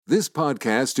This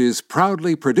podcast is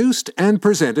proudly produced and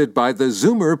presented by the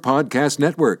Zoomer Podcast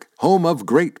Network, home of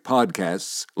great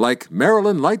podcasts like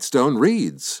Marilyn Lightstone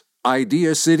Reads,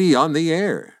 Idea City on the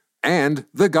Air, and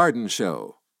The Garden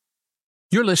Show.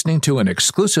 You're listening to an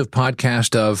exclusive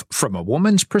podcast of From a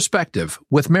Woman's Perspective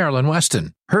with Marilyn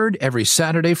Weston, heard every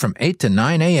Saturday from 8 to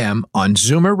 9 a.m. on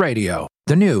Zoomer Radio,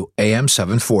 the new AM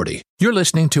 740. You're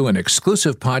listening to an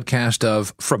exclusive podcast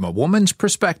of From a Woman's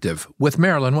Perspective with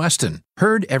Marilyn Weston,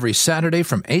 heard every Saturday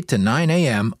from 8 to 9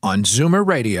 a.m. on Zoomer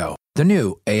Radio, the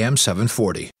new AM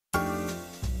 740.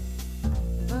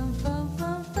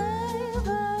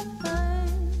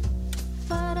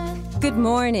 Good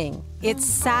morning. It's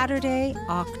Saturday,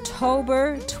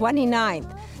 October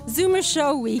 29th. Zoomer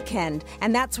Show weekend,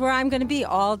 and that's where I'm going to be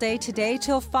all day today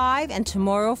till 5 and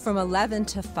tomorrow from 11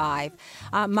 to 5.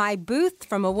 My booth,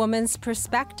 From a Woman's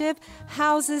Perspective,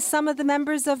 houses some of the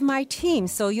members of my team,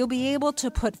 so you'll be able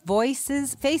to put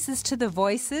faces to the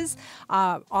voices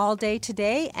all day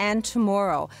today and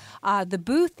tomorrow. The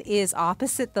booth is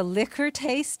opposite the liquor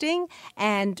tasting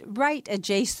and right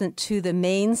adjacent to the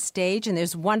main stage, and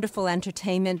there's wonderful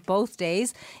entertainment both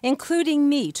days, including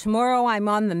me. Tomorrow I'm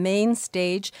on the main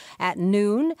stage at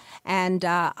noon, and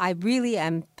I really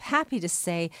am happy to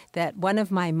say that one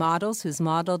of my models, who's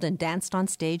modeled and danced on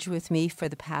stage with me for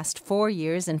the past 4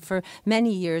 years and for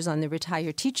many years on the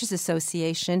Retired Teachers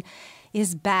Association,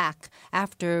 is back.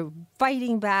 After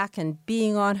fighting back and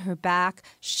being on her back,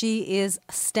 she is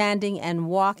standing and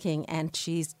walking, and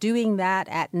she's doing that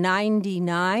at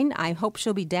 99. I hope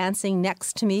she'll be dancing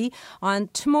next to me on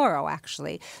tomorrow,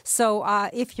 actually. So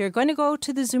if you're going to go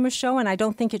to the Zoomer Show, and I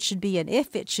don't think it should be an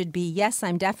if, it should be yes,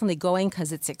 I'm definitely going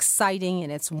because it's exciting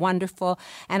and it's wonderful,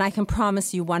 and I can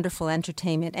promise you wonderful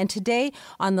entertainment. And today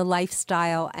on the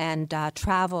lifestyle and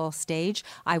travel stage,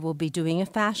 I will be doing a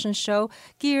fashion show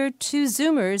geared to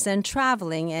Zoomers and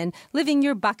traveling and living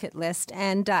your bucket list,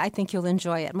 and I think you'll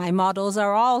enjoy it. My models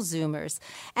are all Zoomers.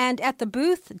 And at the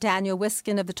booth, Daniel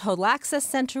Wiskin of the Total Access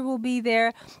Center will be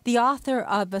there. The author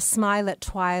of A Smile at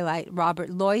Twilight, Robert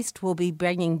Loist, will be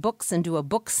bringing books and do a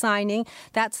book signing.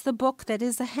 That's the book that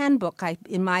is a handbook,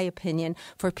 in my opinion,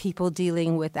 for people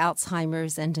dealing with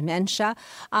Alzheimer's and dementia.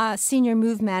 Senior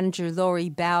Move Manager Lori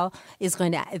Bell is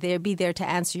going to be there to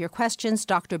answer your questions.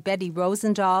 Dr. Betty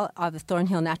Rosendahl of the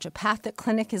Thornhill Naturopathic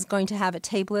Clinic is going to have a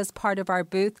table as part of our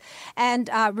booth. And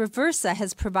Reversa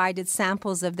has provided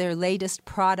samples of their latest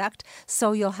product,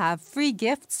 so you'll have free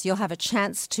gifts. You'll have a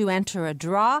chance to enter a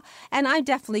draw. And I'm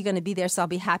definitely going to be there, so I'll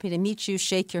be happy to meet you,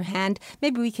 shake your hand.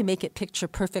 Maybe we can make it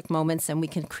picture-perfect moments, and we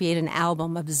can create an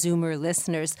album of Zoomer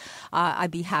listeners. I'd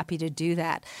be happy to do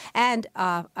that. And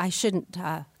I shouldn't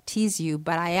tease you,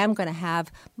 but I am going to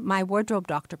have my wardrobe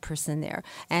doctor person there,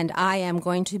 and I am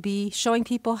going to be showing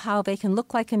people how they can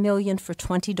look like a million for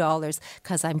 $20,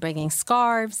 because I'm bringing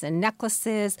scarves and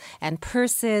necklaces and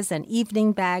purses and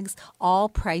evening bags, all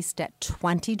priced at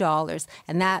 $20,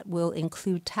 and that will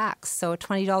include tax. So a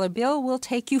 $20 bill will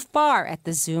take you far at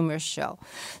the Zoomer Show.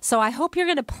 So I hope you're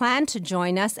going to plan to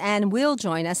join us and will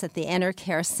join us at the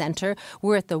Enercare Center.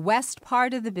 We're at the west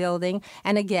part of the building,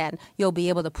 and again, you'll be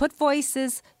able to put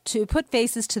faces to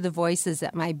the voices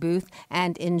at my booth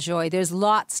and enjoy. There's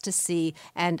lots to see,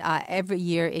 and every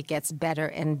year it gets better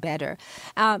and better.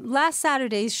 Last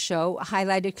Saturday's show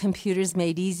highlighted Computers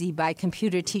Made Easy by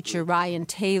computer teacher Ryan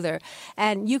Taylor,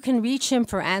 and you can reach him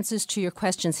for answers to your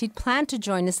questions. He'd planned to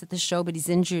join us at the show, but he's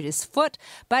injured his foot,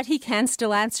 but he can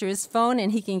still answer his phone,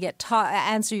 and he can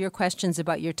answer your questions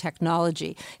about your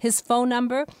technology. His phone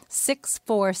number,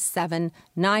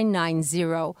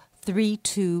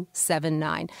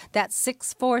 647-990-3279. That's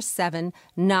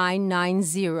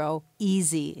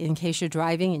 647-990-EASY, in case you're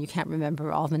driving and you can't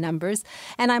remember all the numbers.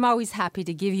 And I'm always happy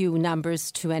to give you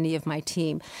numbers to any of my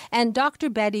team. And Dr.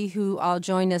 Betty, who I'll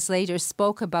join us later,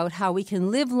 spoke about how we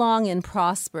can live long and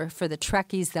prosper. For the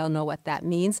Trekkies, they'll know what that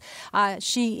means.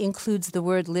 She includes the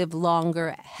word live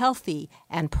longer, healthy,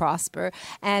 and prosper.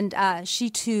 And she,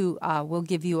 too, will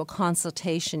give you a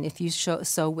consultation if you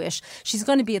so wish. She's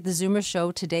going to be at the Zoomer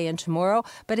Show today and tomorrow,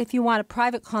 but if you want a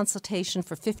private consultation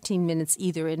for 15 minutes,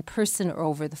 either in person or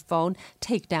over the phone,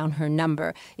 take down her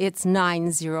number. It's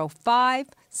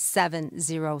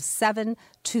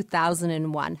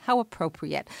 905-707-2001. How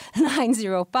appropriate.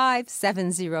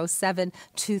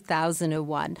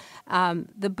 905-707-2001.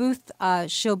 The booth,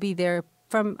 she'll be there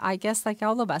from, I guess, like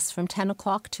all of us, from 10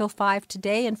 o'clock till 5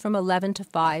 today and from 11 to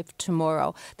 5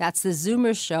 tomorrow. That's the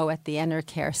Zoomer Show at the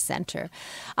Enercare Center.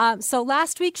 So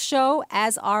last week's show,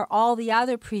 as are all the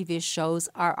other previous shows,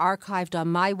 are archived on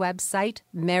my website,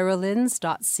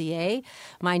 marilyns.ca.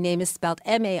 My name is spelled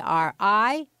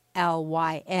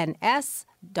MARILYNS.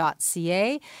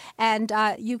 And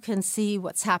you can see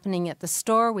what's happening at the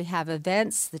store. We have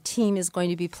events. The team is going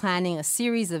to be planning a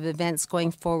series of events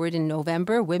going forward in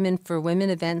November, Women for Women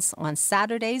events on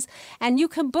Saturdays. And you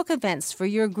can book events for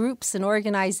your groups and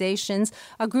organizations,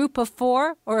 a group of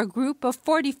 4 or a group of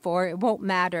 44. It won't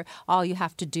matter. All you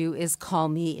have to do is call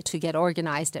me to get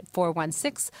organized at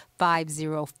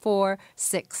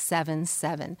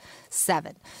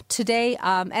 416-504-6777. Today,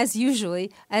 as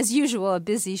usual, a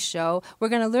busy show. We're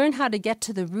going to learn how to get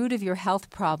to the root of your health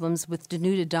problems with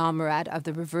Danuta Damarad of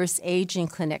the Reverse Aging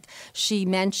Clinic. She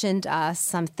mentioned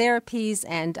some therapies,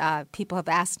 and people have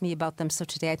asked me about them. So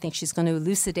today I think she's going to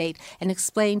elucidate and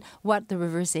explain what the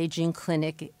Reverse Aging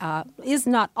Clinic is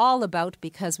not all about,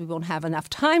 because we won't have enough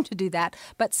time to do that,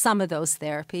 but some of those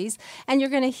therapies. And you're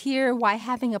going to hear why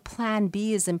having a plan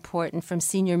B is important from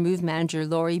Senior Move Manager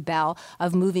Lori Bell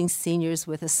of Moving Seniors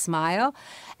with a Smile.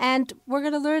 And we're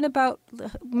going to learn about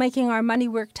making our money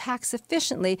work tax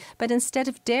efficiently. But instead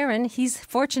of Darren, he's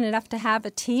fortunate enough to have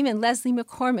a team, and Leslie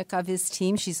McCormick of his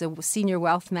team, she's a Senior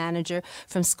Wealth Manager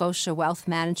from Scotia Wealth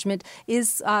Management,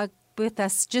 is with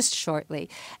us just shortly.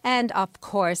 And of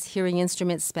course, hearing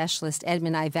instrument specialist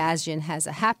Edmund Ivazian has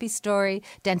a happy story.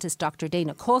 Dentist Dr.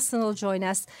 Dana Colson will join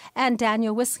us. And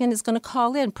Daniel Wiskin is going to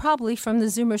call in, probably from the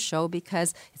Zoomer Show,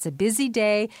 because it's a busy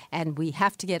day and we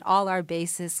have to get all our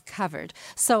bases covered.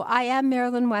 So I am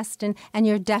Marilyn Weston, and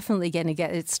you're definitely going to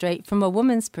get it straight from a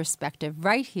woman's perspective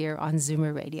right here on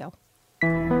Zoomer Radio.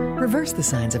 Reverse the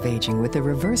signs of aging with the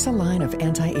Reversa line of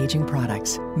anti-aging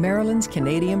products, Maryland's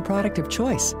Canadian product of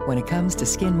choice when it comes to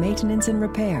skin maintenance and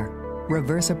repair.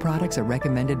 Reversa products are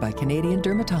recommended by Canadian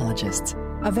dermatologists.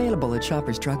 Available at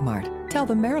Shoppers Drug Mart. Tell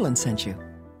them Maryland sent you.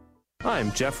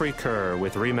 I'm Jeffrey Kerr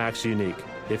with RE/MAX Unique.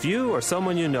 If you or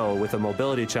someone you know with a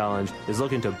mobility challenge is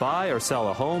looking to buy or sell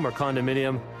a home or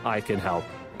condominium, I can help.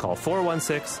 Call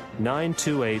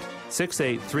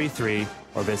 416-928-6833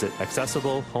 or visit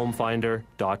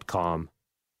accessiblehomefinder.com.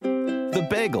 The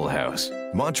Bagel House.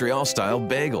 Montreal-style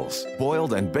bagels,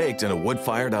 boiled and baked in a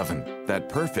wood-fired oven. That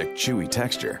perfect chewy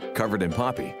texture, covered in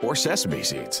poppy or sesame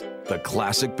seeds. The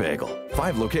classic bagel.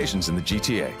 5 locations in the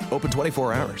GTA. Open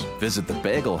 24 hours. Visit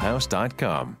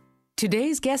thebagelhouse.com.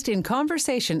 Today's guest in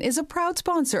conversation is a proud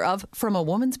sponsor of From a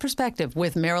Woman's Perspective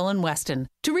with Marilyn Weston.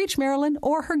 To reach Marilyn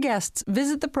or her guests,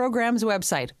 visit the program's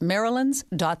website,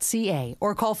 marilyns.ca,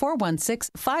 or call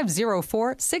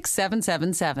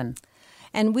 416-504-6777.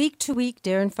 And week to week,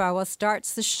 Darren Farwell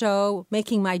starts the show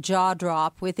making my jaw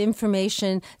drop with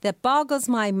information that boggles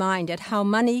my mind at how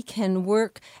money can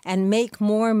work and make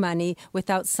more money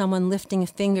without someone lifting a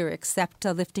finger, except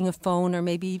lifting a phone or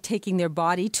maybe taking their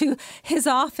body to his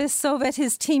office so that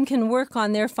his team can work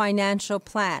on their financial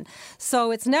plan.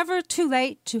 So it's never too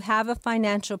late to have a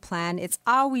financial plan. It's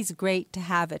always great to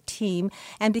have a team.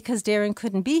 And because Darren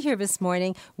couldn't be here this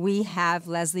morning, we have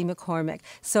Leslie McCormick.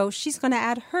 So she's going to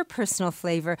add her personal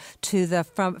flavor to the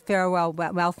Farewell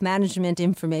Wealth Management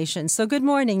information. So good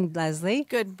morning, Leslie.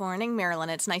 Good morning, Marilyn.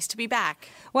 It's nice to be back.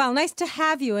 Well, nice to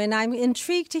have you, and I'm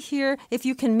intrigued to hear if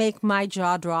you can make my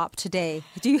jaw drop today.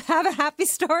 Do you have a happy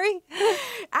story?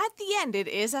 At the end, it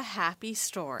is a happy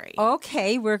story.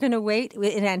 Okay, we're going to wait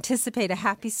and anticipate a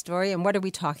happy story. And what are we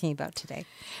talking about today?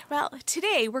 Well,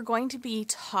 today we're going to be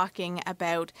talking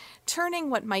about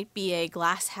turning what might be a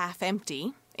glass half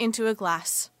empty into a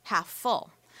glass half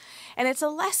full. And it's a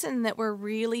lesson that we're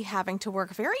really having to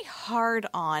work very hard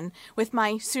on with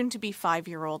my soon-to-be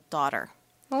 5-year-old daughter.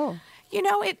 Oh. You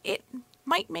know, it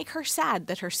might make her sad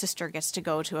that her sister gets to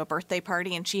go to a birthday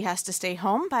party and she has to stay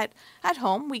home, but at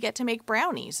home we get to make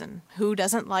brownies, and who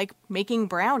doesn't like making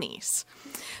brownies?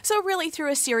 So really,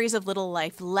 through a series of little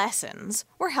life lessons,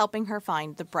 we're helping her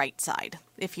find the bright side,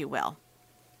 if you will.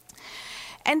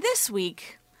 And this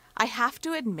week, I have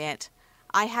to admit,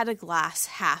 I had a glass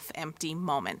half empty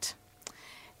moment.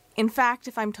 In fact,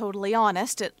 if I'm totally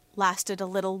honest, it lasted a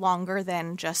little longer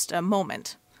than just a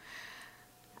moment.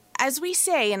 As we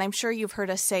say, and I'm sure you've heard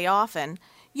us say often,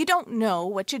 you don't know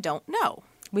what you don't know.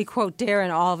 We quote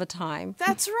Darren all the time.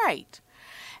 That's right.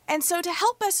 And so to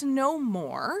help us know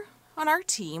more, on our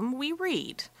team, we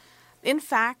read. In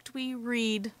fact, we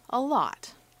read a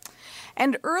lot.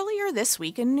 And earlier this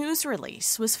week, a news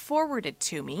release was forwarded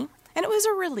to me, and it was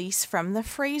a release from the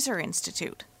Fraser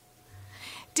Institute.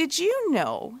 Did you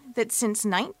know that since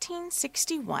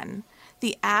 1961,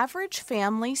 the average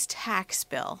family's tax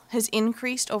bill has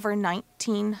increased over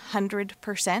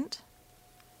 1,900%?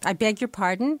 I beg your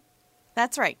pardon?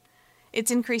 That's right.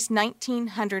 It's increased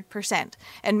 1,900%.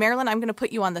 And Marilyn, I'm going to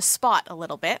put you on the spot a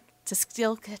little bit. It's a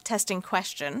skill testing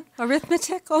question.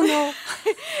 Arithmetic? Oh, no.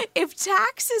 If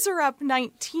taxes are up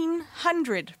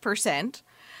 1,900%,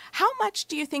 How much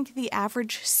do you think the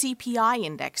average CPI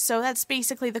index, so that's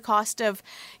basically the cost of,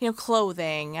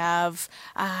 clothing, of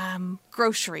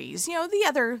groceries, the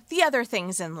other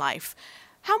things in life,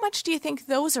 how much do you think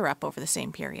those are up over the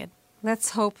same period?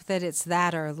 Let's hope that it's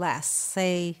that or less,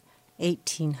 say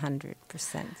 1,800%.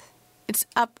 It's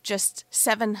up just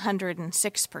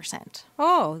 706%.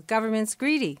 Oh, government's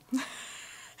greedy.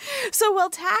 So while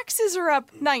taxes are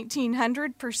up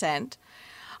 1,900%,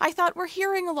 I thought we're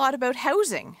hearing a lot about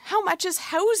housing. How much is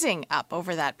housing up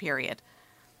over that period?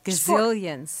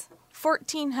 Gazillions.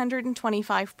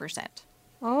 1,425%.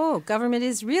 Oh, government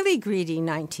is really greedy,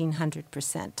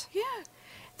 1,900%. Yeah,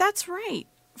 that's right.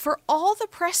 For all the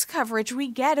press coverage we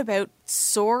get about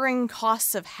soaring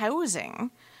costs of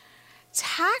housing,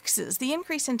 taxes, the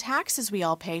increase in taxes we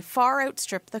all pay, far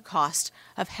outstrip the cost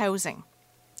of housing.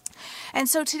 And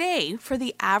so today, for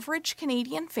the average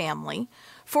Canadian family,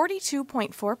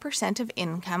 42.4% of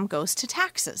income goes to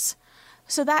taxes.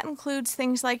 So that includes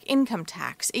things like income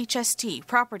tax, HST,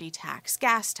 property tax,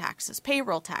 gas taxes,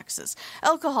 payroll taxes,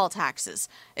 alcohol taxes,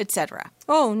 etc.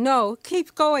 Oh, no.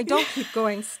 Keep going. Don't keep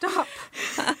going. Stop.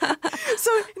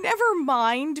 So never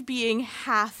mind being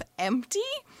half empty.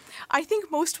 I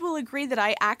think most will agree that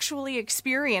I actually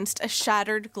experienced a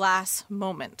shattered glass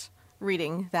moment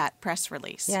reading that press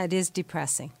release. Yeah, it is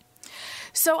depressing.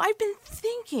 So I've been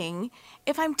thinking,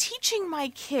 if I'm teaching my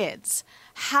kids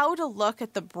how to look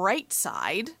at the bright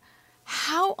side,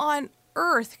 how on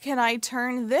earth can I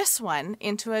turn this one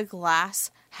into a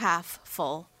glass half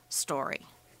full story?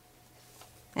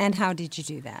 And how did you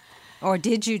do that? Or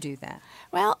did you do that?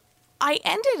 Well, I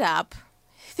ended up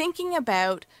thinking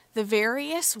about the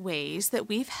various ways that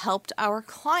we've helped our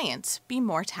clients be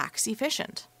more tax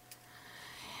efficient.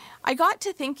 I got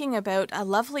to thinking about a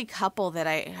lovely couple that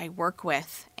I work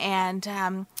with, and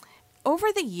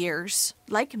over the years,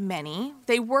 like many,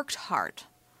 they worked hard,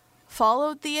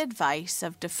 followed the advice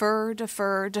of defer,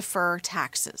 defer, defer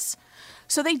taxes.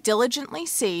 So they diligently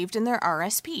saved in their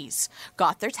RSPs,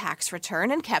 got their tax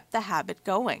return, and kept the habit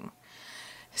going.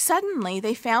 Suddenly,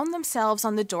 they found themselves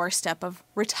on the doorstep of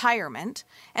retirement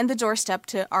and the doorstep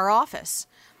to our office.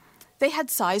 They had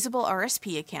sizable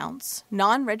RSP accounts,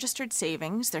 non-registered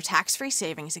savings, their tax-free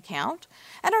savings account,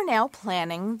 and are now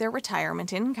planning their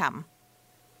retirement income.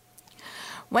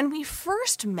 When we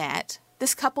first met,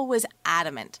 this couple was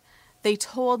adamant. They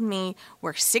told me,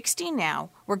 we're 60 now,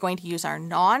 we're going to use our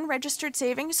non-registered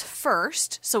savings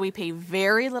first, so we pay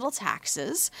very little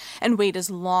taxes, and wait as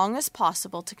long as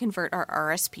possible to convert our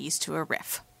RSPs to a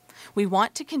RIF. We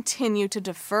want to continue to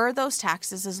defer those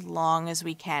taxes as long as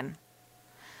we can.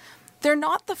 They're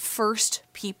not the first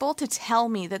people to tell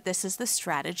me that this is the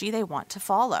strategy they want to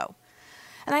follow.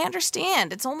 And I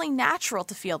understand it's only natural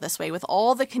to feel this way with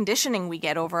all the conditioning we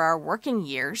get over our working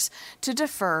years to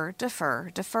defer,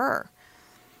 defer, defer.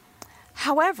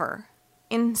 However,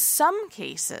 in some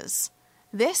cases,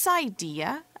 this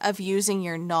idea of using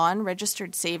your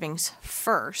non-registered savings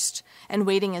first and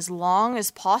waiting as long as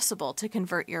possible to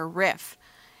convert your RIF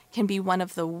can be one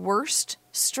of the worst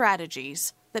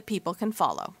strategies that people can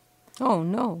follow. Oh,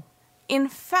 no. In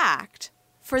fact,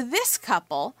 for this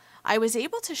couple, I was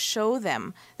able to show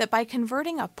them that by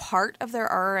converting a part of their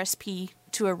RRSP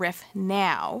to a RIF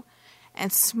now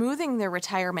and smoothing their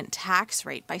retirement tax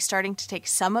rate by starting to take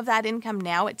some of that income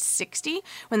now at 60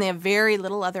 when they have very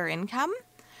little other income,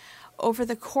 over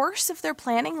the course of their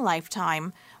planning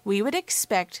lifetime, we would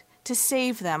expect to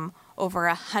save them over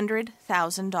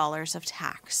 $100,000 of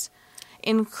tax,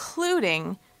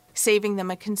 including saving them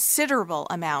a considerable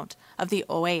amount of the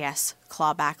OAS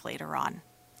clawback later on.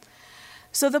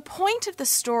 So the point of the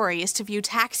story is to view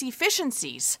tax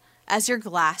efficiencies as your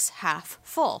glass half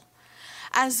full.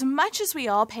 As much as we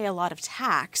all pay a lot of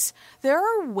tax, there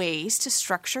are ways to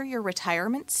structure your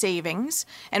retirement savings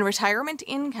and retirement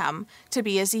income to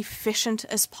be as efficient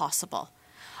as possible.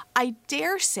 I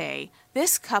dare say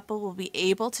this couple will be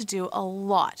able to do a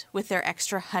lot with their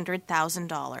extra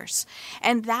 $100,000,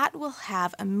 and that will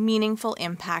have a meaningful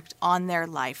impact on their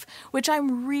life, which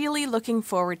I'm really looking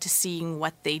forward to seeing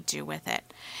what they do with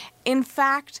it. In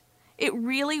fact, it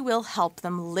really will help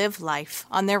them live life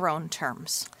on their own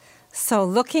terms. So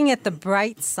looking at the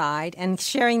bright side and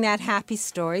sharing that happy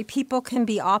story, people can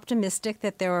be optimistic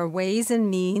that there are ways and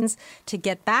means to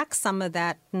get back some of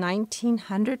that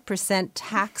 1,900%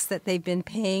 tax that they've been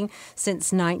paying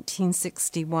since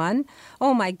 1961.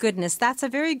 Oh, my goodness, that's a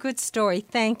very good story.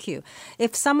 Thank you.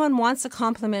 If someone wants a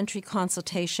complimentary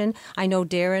consultation, I know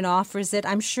Darren offers it.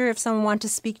 I'm sure if someone wants to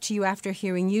speak to you after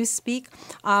hearing you speak,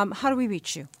 how do we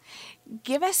reach you?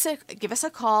 Give us a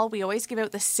call. We always give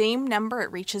out the same number.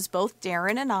 It reaches both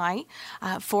Darren and I,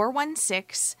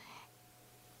 416-888-8255.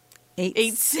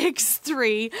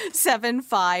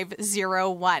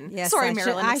 863-7501. Yes, Sorry,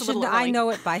 Marilyn, it's a little early. I know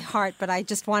it by heart, but I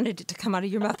just wanted it to come out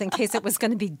of your mouth in case it was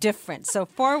going to be different. So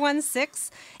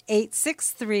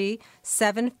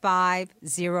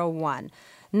 416-863-7501.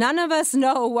 None of us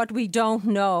know what we don't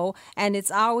know, and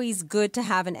it's always good to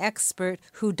have an expert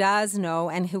who does know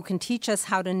and who can teach us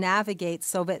how to navigate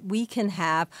so that we can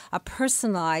have a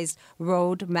personalized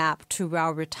roadmap to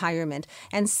our retirement.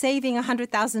 And saving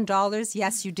 $100,000,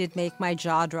 yes, you did make my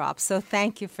jaw drop, so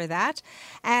thank you for that.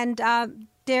 And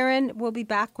Darren will be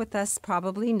back with us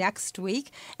probably next week.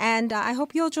 And I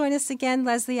hope you'll join us again,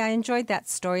 Leslie. I enjoyed that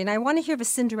story. And I want to hear the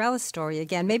Cinderella story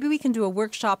again. Maybe we can do a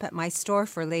workshop at my store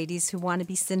for ladies who want to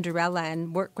be Cinderella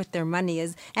and work with their money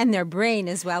and their brain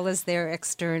as well as their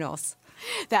externals.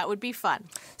 That would be fun.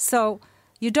 So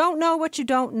you don't know what you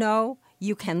don't know.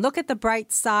 You can look at the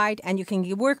bright side and you can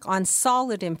work on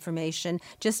solid information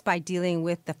just by dealing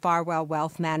with the Farwell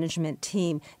Wealth Management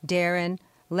team. Darren,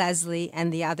 Leslie,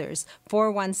 and the others.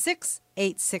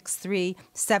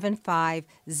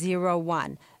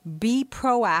 416-863-7501. Be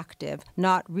proactive,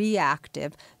 not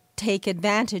reactive. Take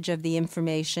advantage of the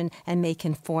information and make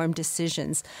informed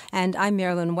decisions. And I'm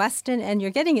Marilyn Weston, and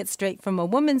you're getting it straight from a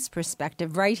woman's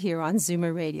perspective right here on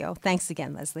Zoomer Radio. Thanks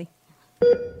again, Leslie.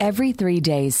 Every 3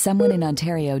 days, someone in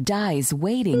Ontario dies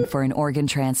waiting for an organ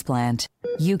transplant.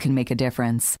 You can make a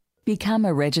difference. Become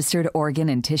a registered organ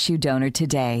and tissue donor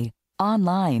today.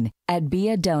 Online at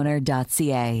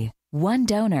beadonor.ca. One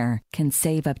donor can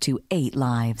save up to 8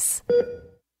 lives.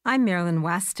 I'm Marilyn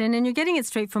Weston, and you're getting it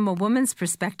straight from a woman's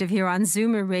perspective here on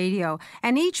Zoomer Radio.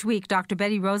 And each week, Dr.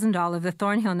 Betty Rosendahl of the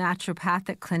Thornhill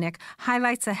Naturopathic Clinic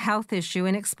highlights a health issue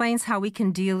and explains how we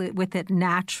can deal with it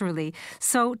naturally.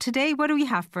 So today, what do we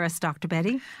have for us, Dr.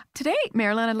 Betty? Today,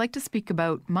 Marilyn, I'd like to speak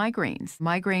about migraines.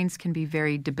 Migraines can be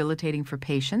very debilitating for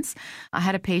patients. I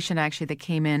had a patient actually that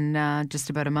came in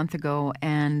just about a month ago,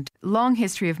 and long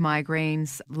history of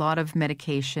migraines, a lot of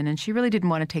medication, and she really didn't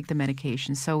want to take the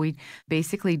medication. So we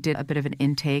basically did a bit of an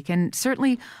intake, and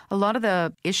certainly a lot of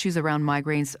the issues around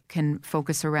migraines can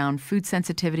focus around food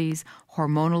sensitivities,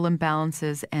 hormonal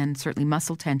imbalances, and certainly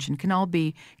muscle tension can all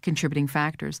be contributing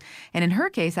factors. And in her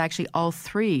case, actually all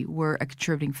 3 were a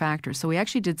contributing factor. So we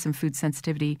actually did some food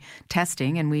sensitivity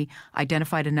testing, and we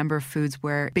identified a number of foods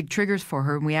where big triggers for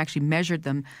her, and we actually measured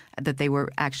them that they were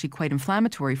actually quite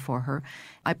inflammatory for her.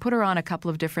 I put her on a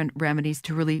couple of different remedies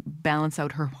to really balance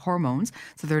out her hormones.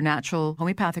 So they're natural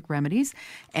homeopathic remedies,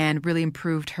 and really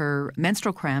improved her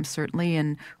menstrual cramps, certainly,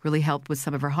 and really helped with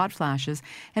some of her hot flashes.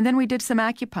 And then we did some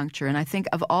acupuncture, and I think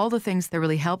of all the things that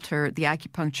really helped her, the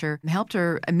acupuncture helped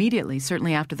her immediately.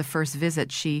 Certainly after the first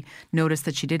visit, she noticed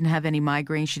that she didn't have any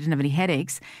migraine, she didn't have any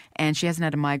headaches, and she hasn't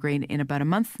had a migraine in about a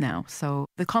month now. So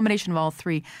the combination of all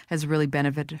 3 has really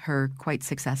benefited her quite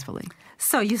successfully.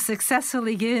 So you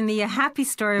successfully given me a happy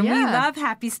story. And we love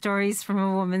happy stories from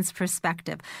a woman's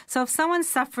perspective. So if someone's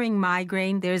suffering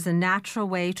migraine, there's a natural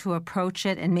way to approach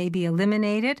it and maybe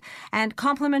eliminate it. And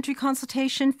complimentary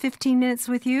consultation, 15 minutes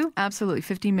with you? Absolutely.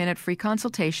 15-minute free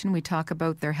consultation. We talk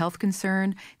about their health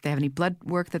concern. If they have any blood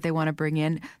work that they want to bring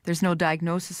in. There's no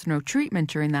diagnosis or no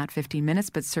treatment during that 15 minutes,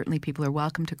 but certainly people are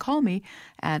welcome to call me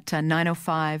at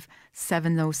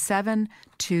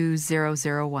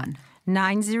 905-707-2001.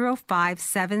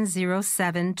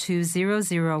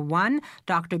 905-707-2001.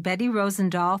 Dr. Betty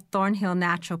Rosendahl, Thornhill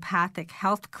Naturopathic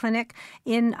Health Clinic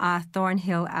in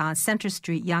Thornhill, Center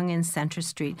Street, Yonge and Center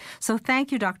Street. So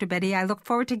thank you, Dr. Betty. I look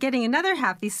forward to getting another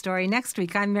happy story next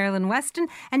week. I'm Marilyn Weston,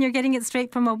 and you're getting it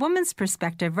straight from a woman's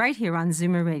perspective right here on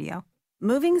Zoomer Radio.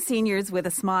 Moving seniors with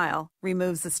a smile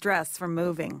removes the stress from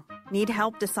moving. Need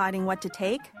help deciding what to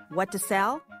take, what to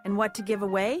sell, and what to give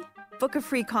away? Book a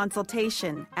free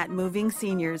consultation at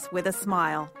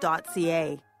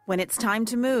movingseniorswithasmile.ca. When it's time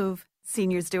to move,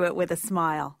 seniors do it with a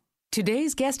smile.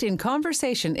 Today's guest in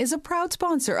conversation is a proud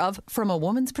sponsor of From a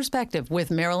Woman's Perspective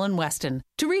with Marilyn Weston.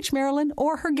 To reach Marilyn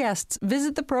or her guests,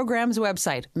 visit the program's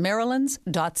website,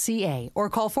 marilyns.ca, or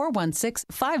call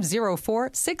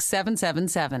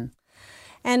 416-504-6777.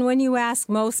 And when you ask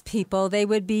most people, they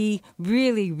would be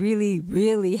really, really,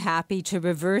 really happy to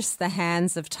reverse the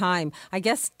hands of time. I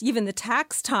guess even the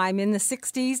tax time in the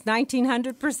 60s,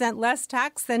 1900% less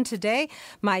tax than today.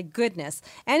 My goodness.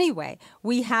 Anyway,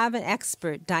 we have an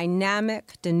expert,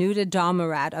 dynamic Danuta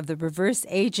Domarat of the Reverse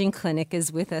Aging Clinic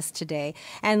is with us today.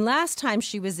 And last time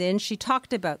she was in, she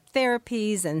talked about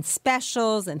therapies and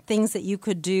specials and things that you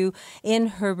could do in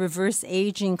her Reverse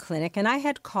Aging Clinic. And I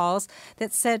had calls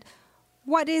that said,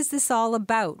 What is this all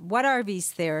about? What are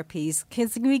these therapies? Can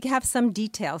we have some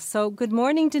details? So good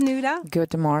morning, Danuta.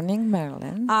 Good morning,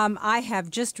 Marilyn. I have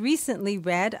just recently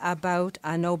read about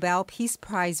a Nobel Peace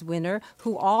Prize winner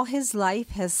who all his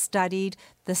life has studied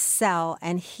the cell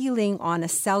and healing on a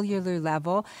cellular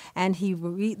level. And he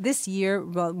this year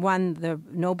won the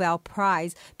Nobel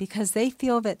Prize because they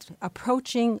feel that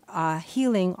approaching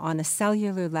healing on a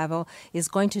cellular level is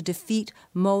going to defeat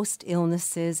most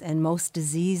illnesses and most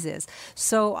diseases.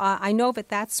 So I know that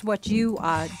that's what you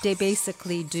they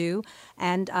basically do.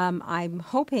 And I'm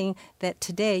hoping that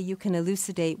today you can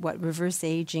elucidate what Reverse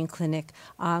Aging Clinic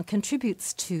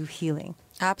contributes to healing.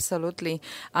 Absolutely.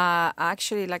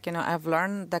 Actually, I've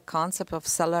learned the concept of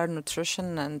cellular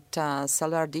nutrition and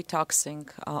cellular detoxing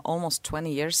almost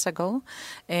 20 years ago.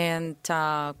 And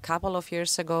a couple of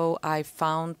years ago, I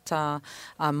found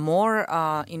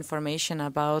more information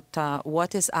about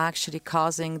what is actually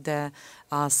causing the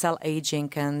cell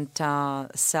aging and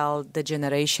cell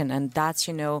degeneration. And that's,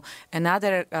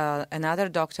 another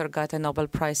doctor got a Nobel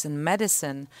Prize in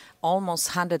medicine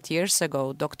almost 100 years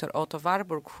ago, Dr. Otto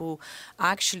Warburg, who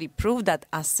actually proved that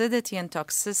acidity and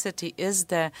toxicity is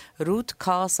the root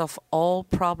cause of all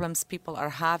problems people are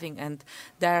having. And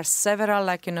there are several,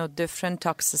 different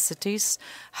toxicities,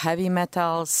 heavy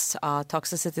metals,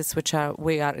 toxicities which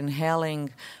we are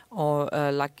inhaling or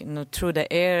through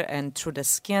the air and through the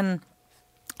skin.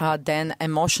 Then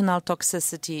emotional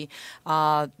toxicity,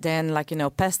 then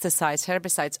pesticides,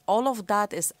 herbicides, all of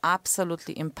that is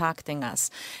absolutely impacting us.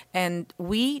 And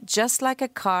we, just like a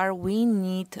car, we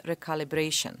need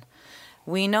recalibration.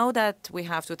 We know that we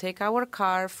have to take our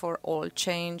car for oil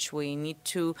change. We need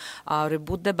to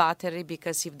reboot the battery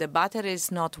because if the battery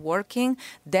is not working,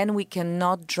 then we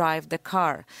cannot drive the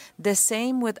car. The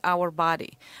same with our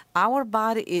body. Our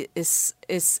body is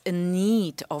in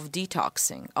need of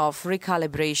detoxing, of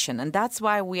recalibration. And that's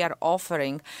why we are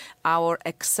offering our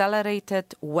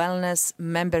accelerated wellness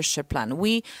membership plan.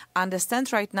 We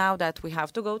understand right now that we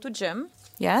have to go to gym.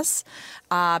 Yes,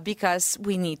 because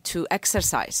we need to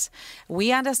exercise.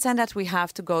 We understand that we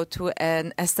have to go to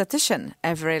an esthetician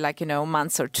every,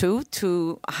 month or two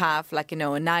to have,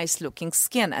 a nice looking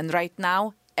skin. And right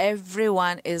now,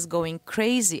 everyone is going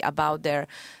crazy about their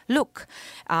look.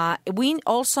 We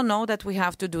also know that we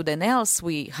have to do the nails,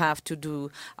 we have to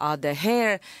do the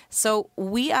hair. So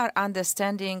we are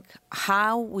understanding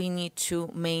how we need to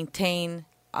maintain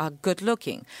good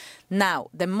looking. Now,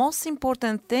 the most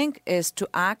important thing is to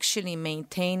actually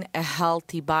maintain a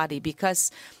healthy body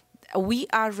because we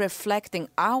are reflecting,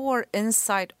 our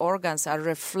inside organs are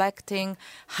reflecting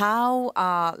how,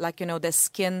 the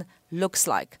skin looks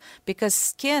like. Because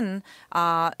skin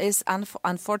is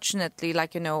unfortunately,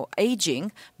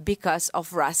 aging because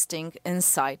of rusting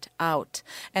inside out.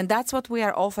 And that's what we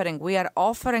are offering. We are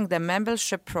offering the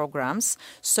membership programs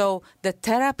so the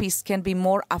therapies can be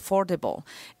more affordable.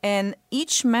 And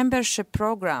each membership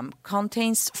program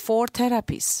contains 4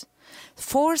 therapies.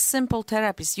 4 simple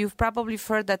therapies. You've probably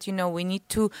heard that, we need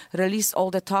to release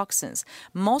all the toxins.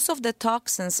 Most of the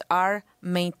toxins are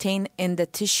maintained in the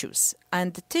tissues,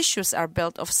 and the tissues are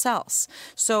built of cells.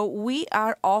 So we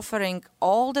are offering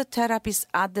all the therapies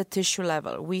at the tissue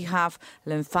level. We have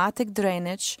lymphatic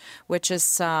drainage, which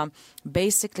is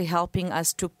basically helping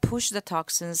us to push the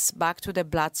toxins back to the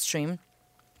bloodstream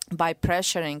by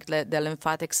pressuring the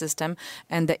lymphatic system,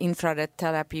 and the infrared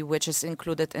therapy, which is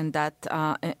included in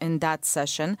that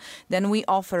session. Then we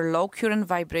offer low current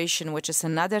vibration, which is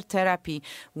another therapy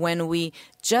when we,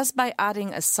 just by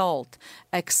adding a salt,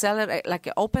 accelerate,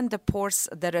 open the pores,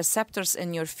 the receptors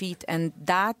in your feet, and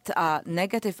that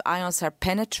negative ions are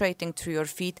penetrating through your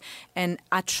feet and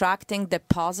attracting the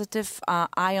positive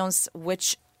ions,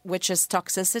 which is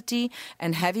toxicity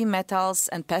and heavy metals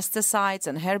and pesticides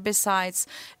and herbicides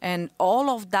and all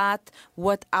of that,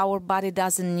 what our body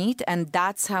doesn't need. And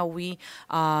that's how we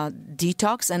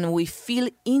detox, and we feel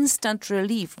instant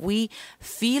relief. We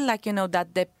feel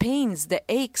that the pains, the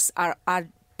aches are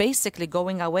basically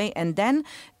going away. And then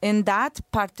in that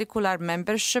particular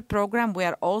membership program, we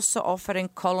are also offering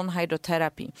colon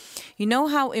hydrotherapy. You know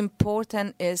how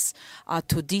important is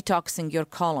to detoxing your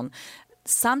colon.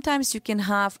 Sometimes you can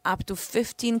have up to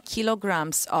 15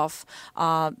 kilograms of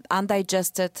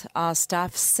undigested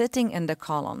stuff sitting in the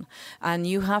colon, and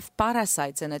you have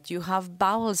parasites in it. You have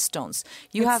bowel stones.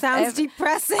 Sounds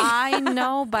depressing. I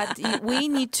know, but we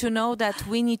need to know that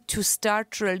we need to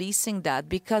start releasing that,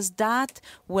 because that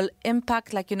will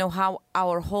impact, how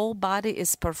our whole body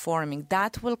is performing.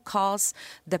 That will cause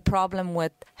the problem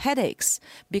with headaches,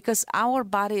 because our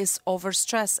body is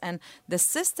overstressed, and the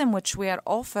system which we are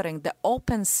offering, the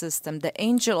open system. The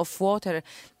Angel of Water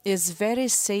is very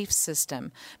safe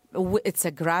system. It's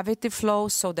a gravity flow,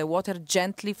 so the water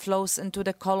gently flows into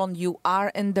the colon. You are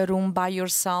in the room by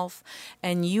yourself,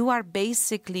 and you are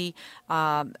basically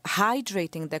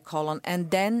hydrating the colon, and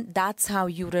then that's how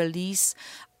you release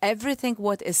everything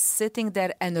what is sitting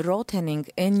there and rotting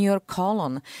in your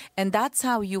colon. And that's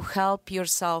how you help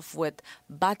yourself with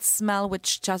bad smell,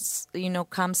 which just,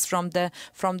 comes from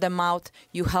the mouth.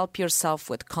 You help yourself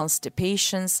with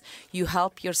constipations. You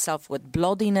help yourself with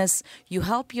bloodiness. You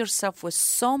help yourself with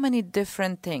so many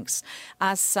different things.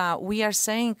 As we are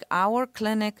saying, our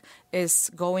clinic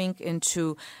is going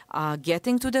into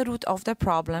getting to the root of the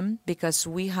problem, because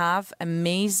we have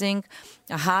amazing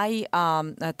high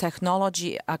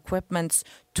technology equipment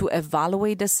to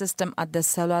evaluate the system at the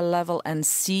cellular level and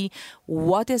see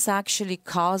what is actually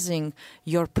causing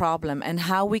your problem and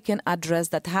how we can address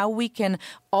that, how we can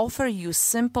offer you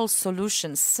simple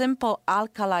solutions, simple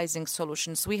alkalizing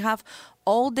solutions. We have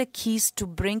all the keys to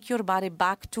bring your body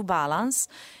back to balance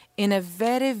in a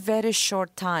very, very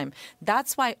short time.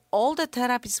 That's why all the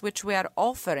therapies which we are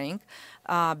offering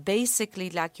basically,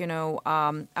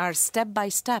 are step by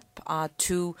step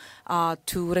to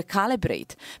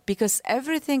recalibrate, because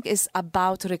everything is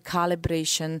about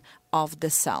recalibration of the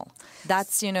cell.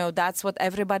 That's what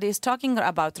everybody is talking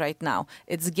about right now.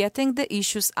 It's getting the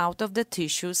issues out of the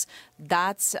tissues.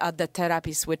 That's the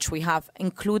therapies which we have,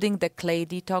 including the clay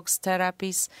detox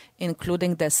therapies,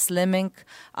 including the slimming,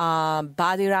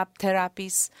 body wrap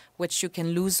therapies, which you can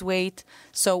lose weight.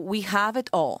 So we have it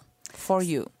all for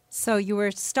you. So you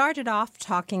were started off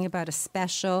talking about a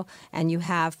special, and you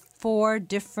have 4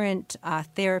 different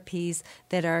therapies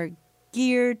that are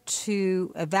geared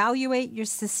to evaluate your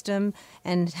system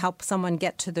and help someone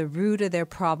get to the root of their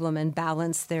problem and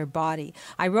balance their body.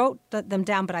 I wrote them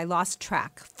down, but I lost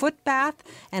track. Foot bath,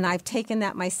 and I've taken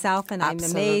that myself, and Absolutely.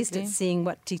 I'm amazed at seeing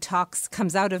what detox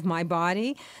comes out of my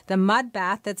body. The mud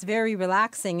bath, that's very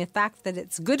relaxing. In fact, that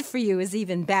it's good for you is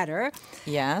even better.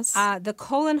 Yes. The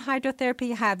colon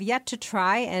hydrotherapy I have yet to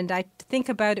try, and I think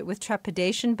about it with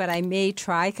trepidation, but I may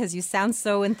try because you sound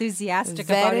so enthusiastic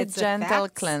about its Very gentle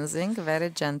effects. cleansing,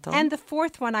 very gentle. And the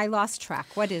 4th one, I lost track.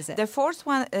 What is it? The 4th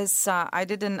one is, I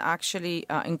didn't actually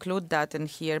include that in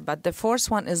here, but the 4th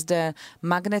one is the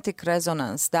magnetic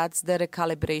resonance. That's the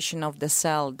recalibration of the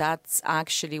cell. That's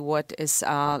actually what is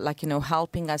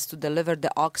helping us to deliver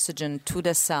the oxygen to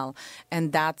the cell.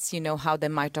 And that's, how the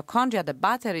mitochondria, the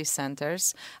battery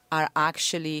centers, are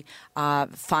actually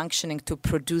functioning to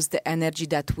produce the energy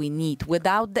that we need.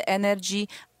 Without the energy,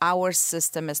 our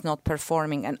system is not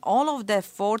performing. And all of the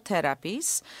 4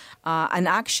 therapies, and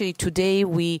actually today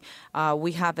we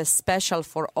have a special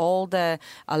for all the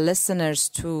listeners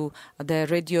to the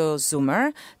Radio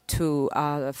Zoomer,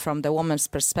 from the Woman's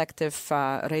Perspective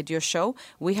radio show.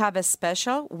 We have a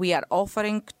special we are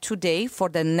offering today for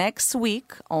the next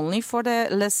week, only for the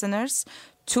listeners,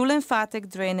 2 lymphatic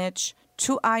drainage,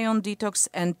 2 ion detox,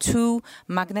 and 2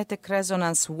 magnetic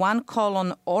resonance, 1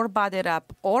 colon or body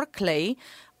wrap or clay.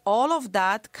 All of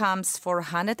that comes for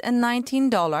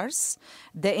 $119.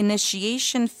 The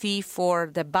initiation fee for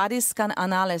the body scan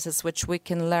analysis, which we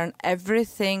can learn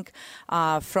everything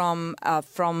from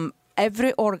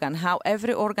every organ, how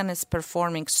every organ is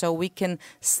performing, so we can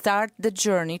start the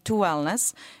journey to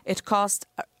wellness. It costs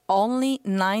only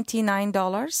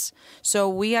 $99. So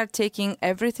we are taking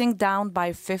everything down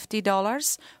by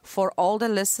 $50 for all the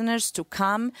listeners to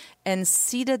come and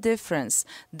see the difference.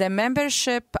 The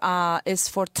membership is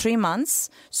for 3 months,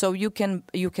 so you can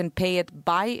pay it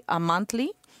by a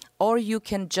monthly, or you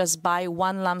can just buy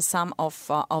one lump sum of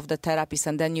the therapies,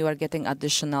 and then you are getting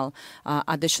additional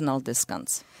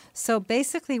discounts. So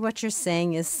basically what you're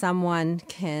saying is someone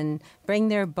can bring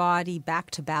their body back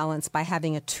to balance by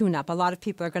having a tune-up. A lot of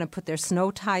people are going to put their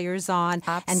snow tires on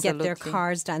and get their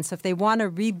cars done. So if they want to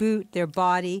reboot their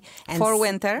body and for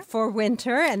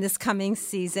winter and this coming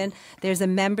season, there's a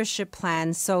membership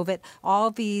plan so that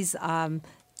all these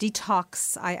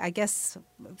detox, I guess,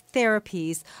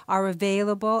 therapies are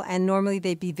available, and normally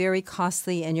they'd be very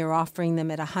costly, and you're offering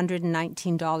them at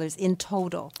 $119 in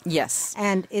total. Yes.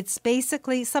 And it's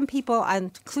basically, some people,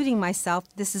 including myself,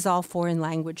 this is all foreign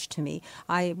language to me.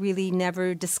 I really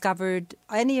never discovered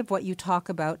any of what you talk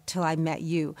about till I met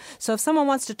you. So if someone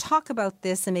wants to talk about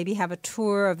this and maybe have a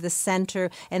tour of the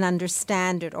center and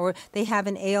understand it, or they have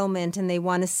an ailment and they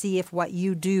want to see if what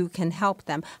you do can help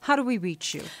them, how do we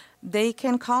reach you? They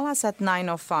can call us at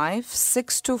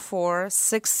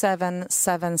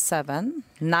 905-624-6777,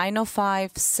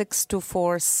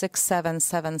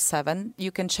 905-624-6777.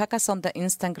 You can check us on the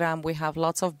Instagram. We have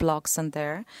lots of blogs in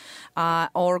there.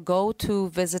 Or go to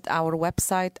visit our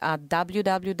website at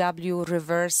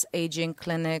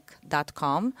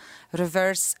www.reverseagingclinic.com,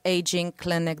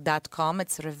 reverseagingclinic.com.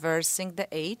 It's reversing the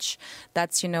age.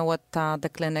 That's, what the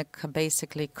clinic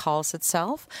basically calls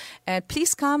itself. And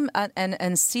please come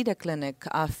and see the clinic,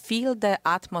 feel the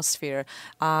atmosphere,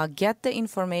 get the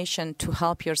information to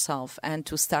help yourself and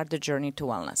to start the journey to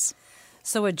wellness.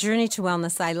 So a journey to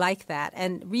wellness, I like that.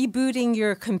 And rebooting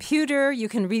your computer, you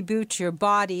can reboot your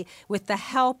body with the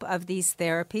help of these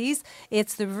therapies.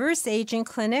 It's the Reverse Aging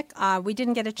Clinic. We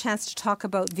didn't get a chance to talk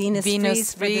about Venus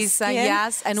Freeze for the skin.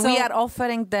 Yes, and we are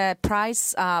offering the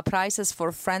prices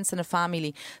for friends and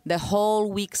family the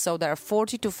whole week. So there are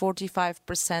 40 to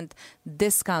 45%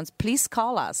 discounts. Please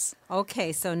call us.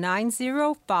 Okay, so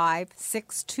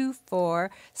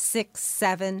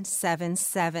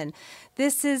 905-624-6777.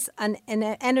 This is an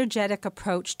energetic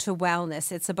approach to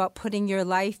wellness. It's about putting your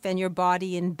life and your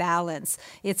body in balance.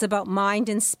 It's about mind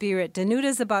and spirit.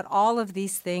 Danuda's about all of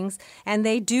these things, and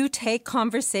they do take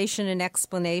conversation and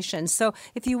explanation. So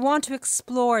if you want to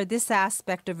explore this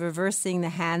aspect of reversing the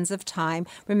hands of time,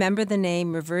 remember the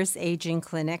name Reverse Aging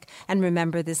Clinic, and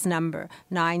remember this number,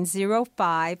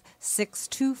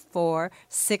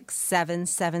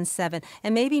 905-624-6777.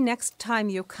 And maybe next time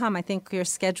you come, I think you're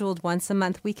scheduled once a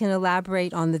month, we can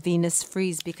elaborate on the Venus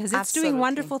Freeze because it's doing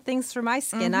wonderful things for my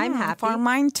skin. I'm happy. For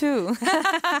mine too.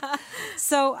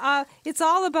 So it's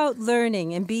all about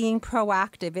learning and being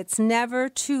proactive. It's never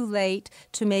too late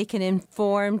to make an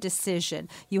informed decision.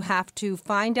 You have to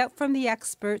find out from the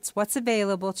experts what's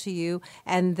available to you,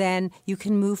 and then you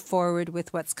can move forward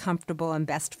with what's comfortable and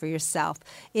best for yourself.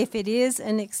 If it is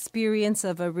an experience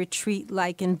of a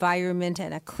retreat-like environment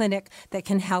and a clinic that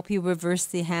can help you reverse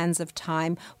the hands of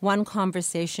time, one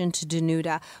conversation to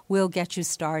Danuda will get you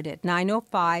started.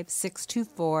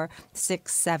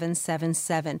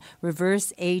 905-624-6777,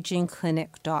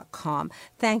 reverseagingclinic.com.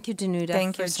 Thank you,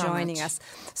 Danuda, for joining us.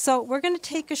 So we're going to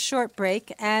take a short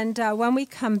break, and when we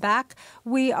come back,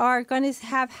 we are going to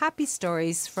have happy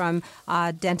stories from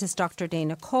dentist Dr.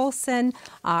 Dana Colson,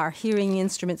 our hearing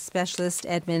instrument specialist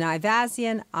Edmund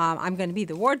Ivazian. I'm going to be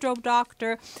the wardrobe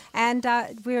doctor, and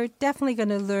we're definitely going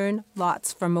to learn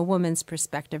lots from a woman's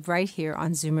perspective right here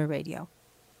on Zoomer Radio.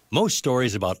 Most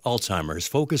stories about Alzheimer's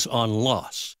focus on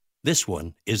loss. This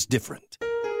one is different.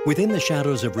 Within the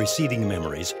shadows of receding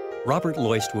memories, Robert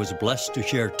Loist was blessed to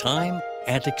share time,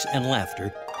 antics, and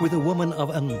laughter with a woman of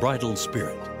unbridled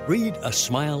spirit. Read A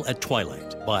Smile at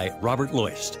Twilight by Robert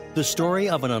Loist, the story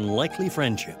of an unlikely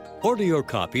friendship. Order your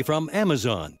copy from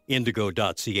Amazon,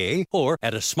 indigo.ca, or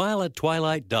at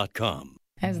asmileattwilight.com.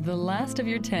 As the last of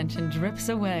your tension drips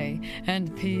away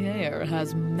and Pierre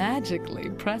has magically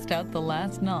pressed out the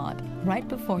last knot right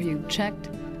before you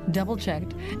checked,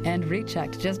 double-checked, and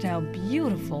rechecked just how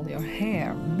beautiful your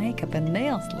hair, makeup, and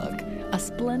nails look, a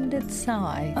splendid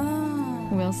sigh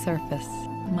will surface.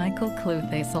 Michael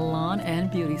Cluthe Salon and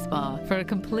Beauty Spa. For a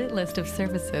complete list of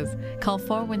services, call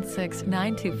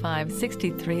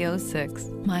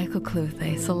 416-925-6306. Michael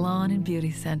Cluthe Salon and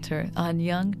Beauty Center on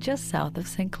Yonge, just south of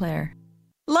St. Clair.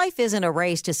 Life isn't a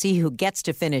race to see who gets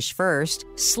to finish first.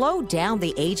 Slow down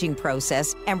the aging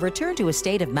process and return to a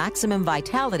state of maximum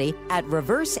vitality at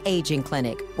Reverse Aging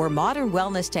Clinic, where modern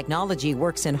wellness technology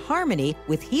works in harmony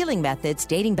with healing methods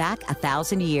dating back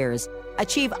 1,000 years.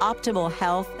 Achieve optimal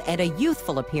health and a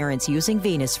youthful appearance using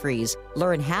Venus Freeze.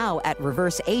 Learn how at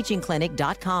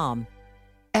reverseagingclinic.com.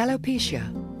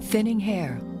 Alopecia, thinning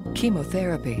hair,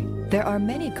 chemotherapy. There are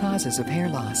many causes of hair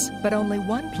loss, but only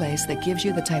one place that gives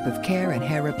you the type of care and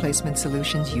hair replacement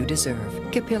solutions you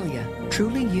deserve. Capilia,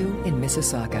 Truly You in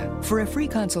Mississauga. For a free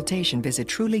consultation, visit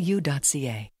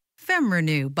trulyu.ca.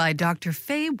 FemRenew by Dr.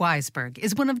 Faye Weisberg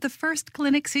is one of the first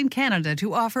clinics in Canada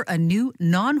to offer a new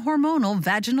non-hormonal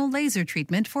vaginal laser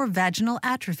treatment for vaginal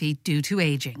atrophy due to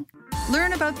aging.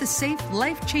 Learn about the safe,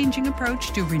 life-changing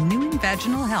approach to renewing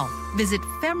vaginal health. Visit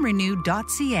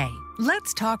femrenew.ca.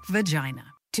 Let's talk vagina.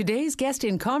 Today's guest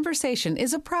in conversation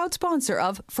is a proud sponsor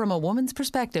of From a Woman's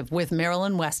Perspective with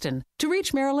Marilyn Weston. To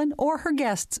reach Marilyn or her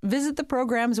guests, visit the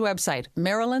program's website,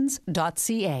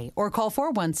 marilyns.ca, or call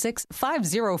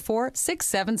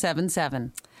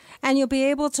 416-504-6777. And you'll be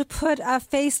able to put a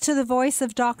face to the voice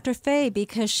of Dr. Faye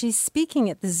because she's speaking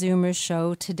at the Zoomer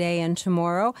show today and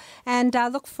tomorrow. And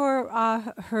look for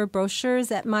her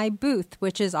brochures at my booth,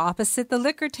 which is opposite the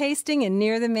liquor tasting and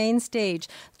near the main stage.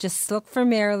 Just look for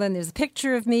Marilyn. There's a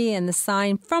picture of me and the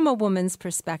sign From a Woman's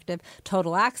Perspective.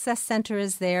 Total Access Center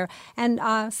is there, and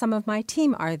some of my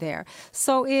team are there.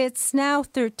 So it's now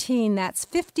 13. That's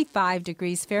 55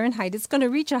 degrees Fahrenheit. It's going to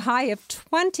reach a high of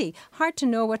 20. Hard to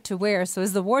know what to wear. So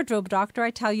as the wardrobe doctor,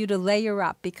 I tell you to layer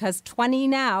up because 20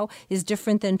 now is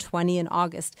different than 20 in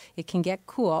August. It can get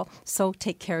cool, so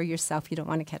take care of yourself. You don't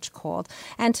want to catch cold.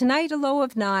 And tonight, a low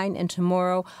of 9, and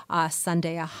tomorrow,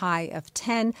 Sunday, a high of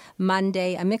 10.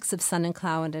 Monday, a mix of sun and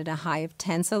cloud and a high of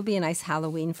 10. So it'll be a nice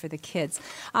Halloween for the kids.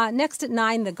 Next at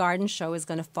 9, the garden show is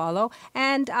going to follow.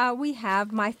 And we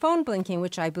have my phone blinking,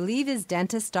 which I believe is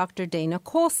dentist Dr. Dana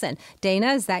Colson.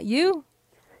 Dana, is that you?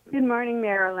 Good morning,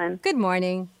 Marilyn. Good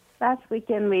morning. Last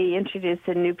weekend, we introduced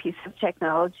a new piece of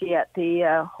technology at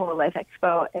the Whole Life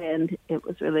Expo, and it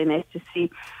was really nice to see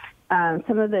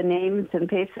some of the names and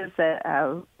faces that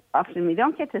often we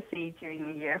don't get to see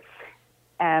during the year.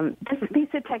 This piece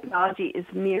of technology is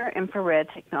near-infrared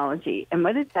technology, and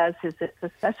what it does is it's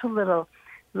a special little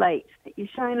light that you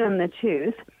shine on the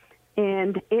tooth,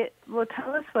 and it will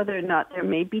tell us whether or not there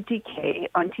may be decay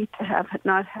on teeth that have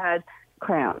not had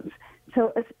crowns.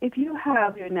 So if you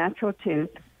have your natural tooth,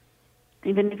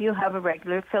 even if you have a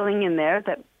regular filling in there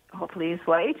that hopefully is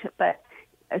white, but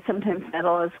sometimes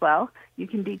metal as well, you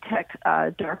can detect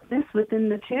darkness within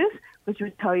the tooth, which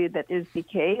would tell you that there's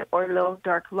decay, or low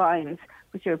dark lines,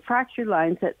 which are fracture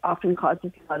lines that often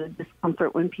causes a lot of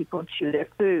discomfort when people chew their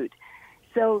food.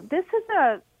 So this is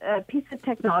a piece of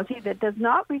technology that does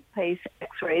not replace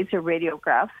X-rays or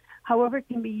radiographs. However, it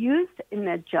can be used in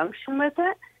conjunction with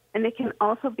it, and it can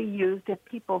also be used if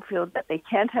people feel that they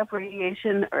can't have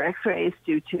radiation or X-rays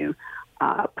due to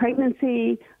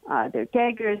pregnancy, they're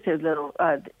gaggers, they're little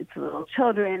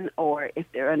children, or if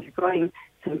they're undergoing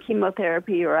some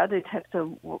chemotherapy or other types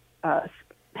of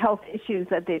health issues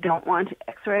that they don't want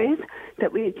X-rays,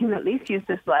 that we can at least use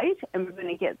this light, and we're going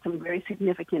to get some very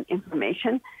significant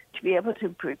information to be able to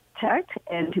protect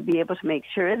and to be able to make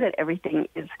sure that everything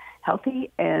is healthy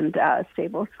and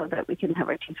stable so that we can have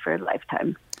our teeth for a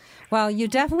lifetime. Well, you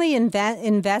definitely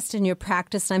invest in your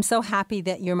practice, and I'm so happy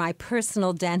that you're my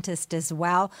personal dentist as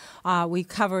well. We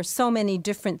cover so many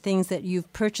different things that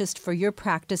you've purchased for your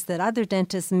practice that other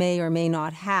dentists may or may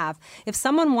not have. If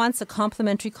someone wants a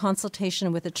complimentary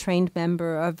consultation with a trained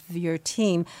member of your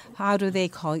team, how do they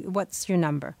call you? What's your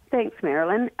number? Thanks,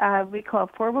 Marilyn. We call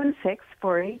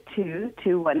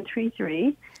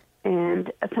 416-482-2133.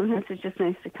 And sometimes it's just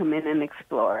nice to come in and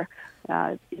explore.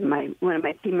 One of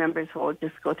my team members will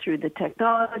just go through the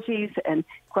technologies and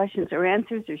questions or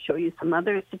answers, or show you some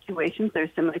other situations that are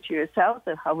similar to yourselves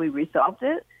of how we resolved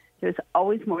it. There's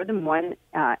always more than one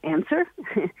answer,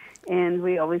 and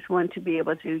we always want to be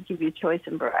able to give you choice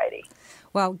and variety.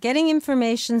 Well, getting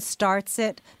information starts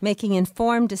it, making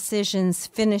informed decisions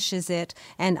finishes it,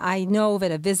 and I know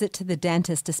that a visit to the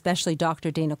dentist, especially Dr.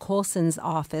 Dana Colson's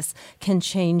office, can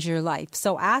change your life.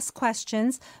 So ask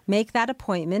questions, make that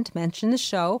appointment, mention the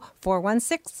show,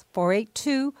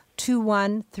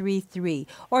 416-482-2133,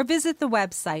 or visit the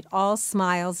website,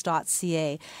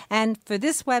 allsmiles.ca. And for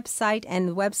this website and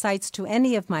the websites to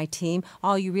any of my team,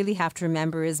 all you really have to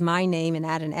remember is my name and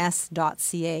add an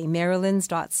s.ca,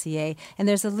 marylands.ca, and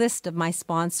there's a list of my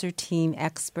sponsor team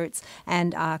experts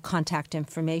and contact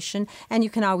information, and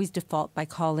you can always default by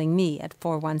calling me at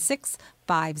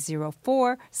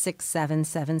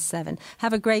 416-504-6777.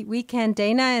 Have a great weekend,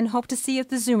 Dana, and hope to see you at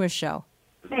the Zoomer show.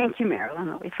 Thank you, Marilyn.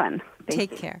 It'll be fun.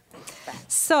 Take care.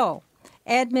 So,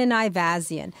 Edmund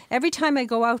Ivazian. Every time I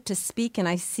go out to speak and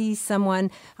I see someone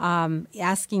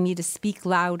asking me to speak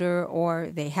louder,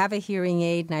 or they have a hearing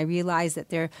aid and I realize that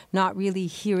they're not really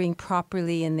hearing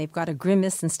properly and they've got a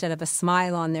grimace instead of a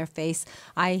smile on their face,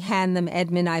 I hand them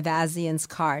Edmund Ivazian's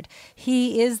card.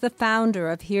 He is the founder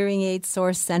of Hearing Aid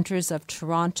Source Centers of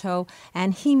Toronto,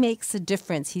 and he makes a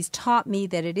difference. He's taught me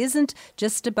that it isn't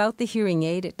just about the hearing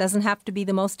aid. It doesn't have to be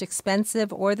the most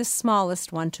expensive or the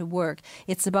smallest one to work.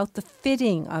 It's about the fitting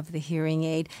of the hearing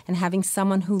aid and having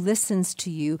someone who listens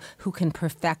to you who can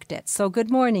perfect it. So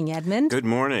good morning, Edmund. Good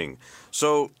morning.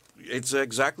 So it's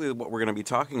exactly what we're going to be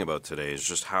talking about today, is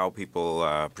just how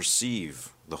people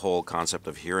perceive the whole concept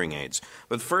of hearing aids.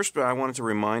 But first, I wanted to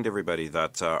remind everybody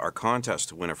that our contest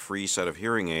to win a free set of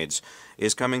hearing aids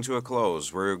is coming to a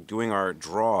close. We're doing our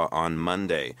draw on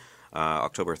Monday,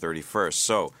 October 31st.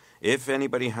 So if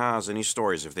anybody has any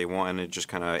stories, if they want to just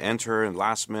kind of enter in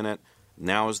last minute,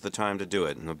 now is the time to do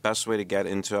it. And the best way to get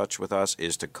in touch with us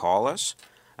is to call us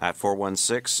at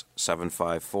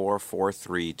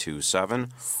 416-754-4327.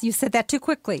 You said that too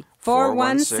quickly.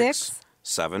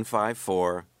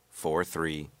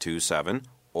 416-754-4327.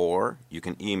 Or you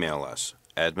can email us,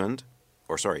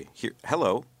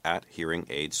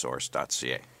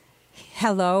 hello@hearingaidsource.ca.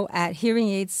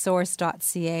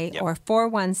 hello@hearingaidsource.ca or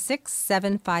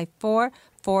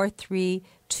 416-754-4327.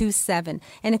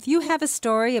 And if you have a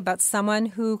story about someone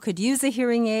who could use a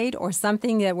hearing aid or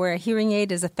something where a hearing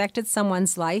aid has affected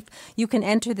someone's life, you can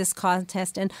enter this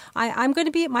contest. And I'm going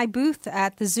to be at my booth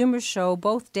at the Zoomer Show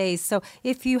both days. So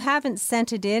if you haven't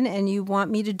sent it in and you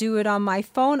want me to do it on my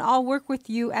phone, I'll work with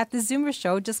you at the Zoomer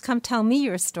Show. Just come tell me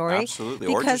your story. Absolutely.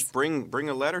 Or just bring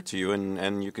a letter to you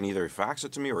and you can either fax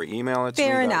it to me or email it to me.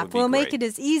 Fair enough. We'll make it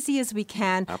as easy as we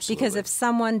can. Absolutely. Because if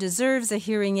someone deserves a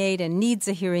hearing aid and needs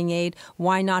a hearing aid,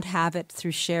 why not have it through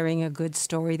sharing a good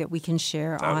story that we can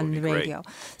share on the radio?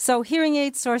 So Hearing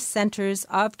Aid Source Centres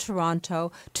of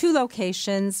Toronto, 2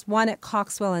 locations, one at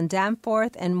Coxwell and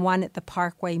Danforth and one at the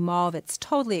Parkway Mall that's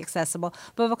totally accessible.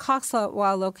 But the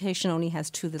Coxwell location only has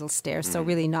 2 little stairs, so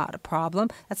really not a problem.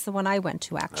 That's the one I went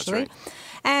to, actually. That's right.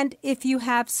 And if you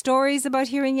have stories about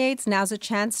hearing aids, now's a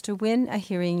chance to win a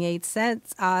hearing aid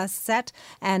set.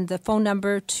 And the phone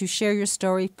number to share your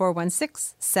story,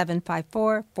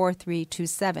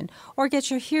 416-754-4327. Or get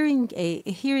your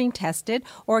hearing tested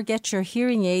or get your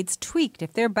hearing aids tweaked.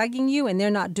 If they're bugging you and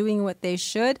they're not doing what they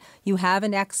should, you have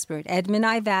an expert, Edmund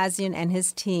Ivazian and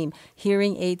his team,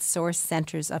 Hearing Aid Source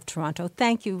Centres of Toronto.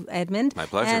 Thank you, Edmund. My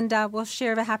pleasure. And we'll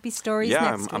share the happy stories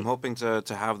next week. I'm hoping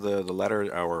to have the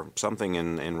letter or something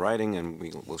in writing, and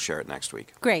we'll share it next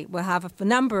week. Great. We'll have a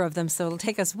number of them, so it'll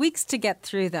take us weeks to get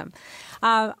through them.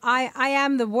 I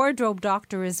am the wardrobe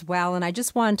doctor as well, and I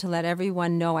just wanted to let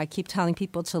everyone know, I keep telling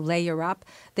people to layer up.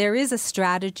 There is a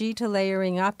strategy to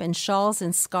layering up, and shawls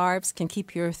and scarves can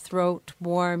keep your throat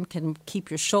warm, can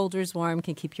keep your shoulders warm,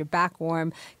 can keep your back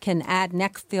warm, can add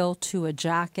neck fill to a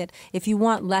jacket. If you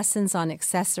want lessons on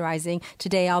accessorizing,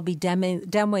 today I'll be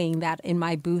demoing that in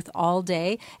my booth all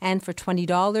day, and for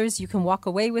 $20 you can walk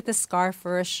away with a scarf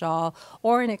or a shawl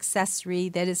or an accessory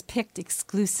that is picked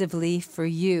exclusively for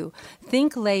you.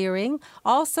 Think layering.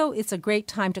 Also, it's a great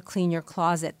time to clean your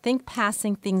closet. Think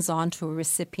passing things on to a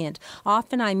recipient.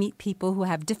 Often I meet people who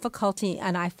have difficulty,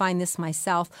 and I find this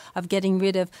myself, of getting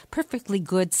rid of perfectly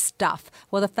good stuff.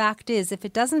 Well, the fact is, if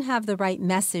it doesn't have the right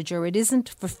message or it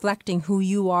isn't reflecting who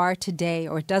you are today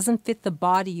or it doesn't fit the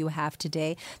body you have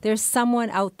today, there's someone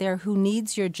out there who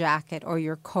needs your jacket or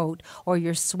your coat or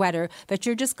your sweater that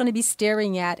you're just going to be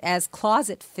staring at as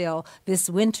closet fill this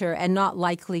winter and not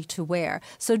likely to wear.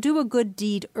 So do a good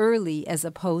deed early as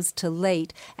opposed to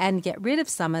late and get rid of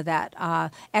some of that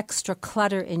extra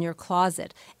clutter in your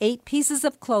closet. 8 pieces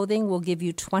of clothing will give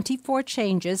you 24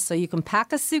 changes, so you can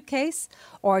pack a suitcase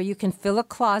or you can fill a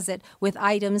closet with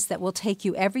items that will take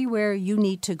you everywhere you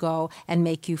need to go and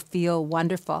make you feel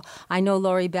wonderful. I know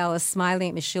Lori Bell is smiling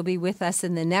at me. She'll be with us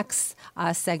in the next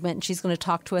segment, and she's going to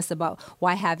talk to us about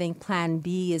why having Plan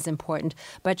B is important.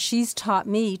 But she's taught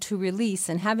me to release,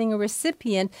 and having a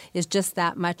recipient is just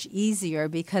that much easier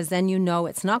because then you know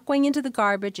it's not going into the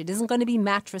garbage. It isn't going to be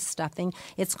mattress stuffing.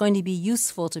 It's going to be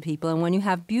useful to people. And when you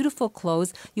have beautiful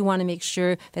clothes, you want to make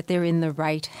sure that they're in the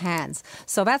right hands.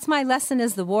 So that's my lesson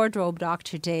as the wardrobe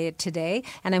doctor today.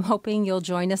 And I'm hoping you'll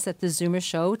join us at the Zoomer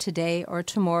Show today or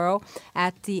tomorrow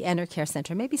at the Enercare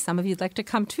Center. Maybe some of you'd like to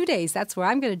come 2 days. That's where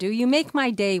I'm going to do. You make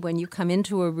my day when you come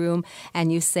into a room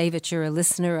and you say that you're a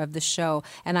listener of the show.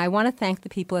 And I want to thank the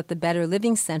people at the Better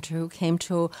Living Center who came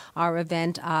to our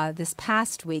event this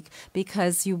past week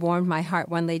because you warmed my heart.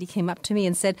 One lady came up to me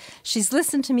and said she's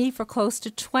listened to me for close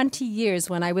to 20 years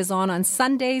when I was on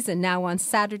Sundays and now on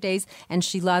Saturdays, and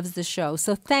she loves the show.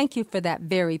 So thank you for that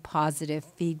very positive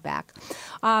feedback.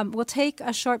 We'll take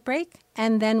a short break.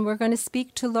 And then we're going to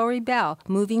speak to Lori Bell,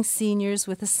 Moving Seniors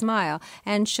with a Smile.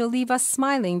 And she'll leave us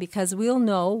smiling because we'll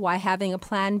know why having a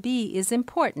Plan B is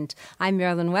important. I'm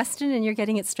Marilyn Weston, and you're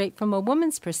getting it straight from a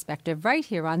woman's perspective right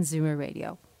here on Zoomer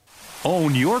Radio.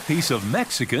 Own your piece of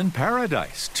Mexican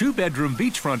paradise. 2-bedroom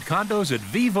beachfront condos at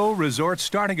Vivo Resorts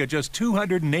starting at just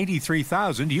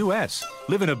 $283,000 US.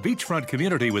 Live in a beachfront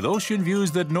community with ocean views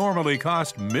that normally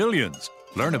cost millions.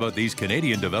 Learn about these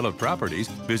Canadian-developed properties.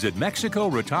 Visit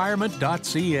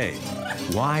mexicoretirement.ca.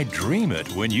 Why dream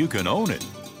it when you can own it?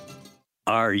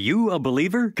 Are you a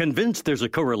believer? Convinced there's a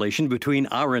correlation between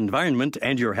our environment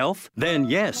and your health? Then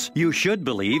yes, you should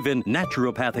believe in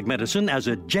naturopathic medicine as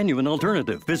a genuine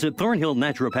alternative. Visit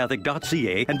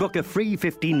thornhillnaturopathic.ca and book a free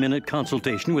 15-minute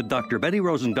consultation with Dr. Betty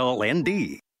Rosendahl,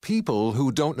 ND. People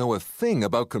who don't know a thing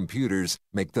about computers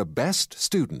make the best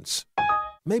students.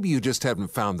 Maybe you just haven't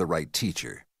found the right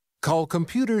teacher. Call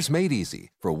Computers Made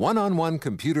Easy for one-on-one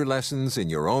computer lessons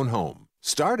in your own home,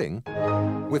 starting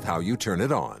with how you turn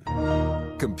it on.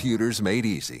 Computers Made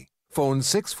Easy. Phone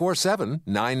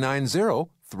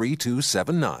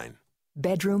 647-990-3279.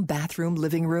 Bedroom, bathroom,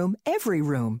 living room, every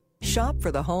room. Shop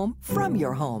for the home from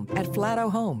your home at Flatto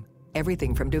Home.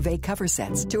 Everything from duvet cover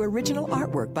sets to original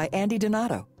artwork by Andy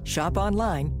Donato. Shop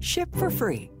online, ship for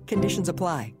free. Conditions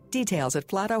apply. Details at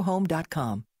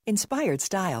flattohome.com. Inspired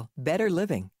style, better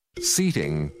living.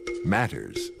 Seating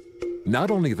matters. Not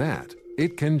only that,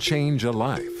 it can change a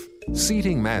life.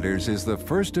 Seating Matters is the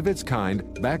first of its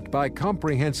kind, backed by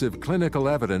comprehensive clinical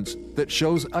evidence that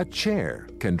shows a chair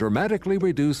can dramatically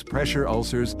reduce pressure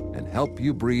ulcers and help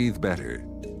you breathe better.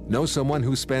 Know someone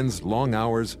who spends long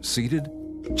hours seated?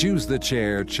 Choose the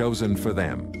chair chosen for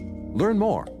them. Learn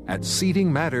more at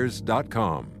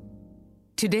seatingmatters.com.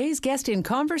 Today's guest in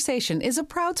conversation is a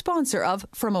proud sponsor of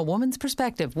From a Woman's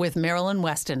Perspective with Marilyn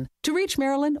Weston. To reach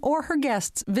Marilyn or her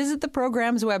guests, visit the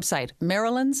program's website,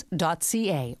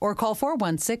 marilyns.ca, or call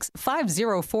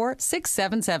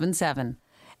 416-504-6777.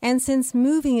 And since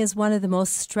moving is one of the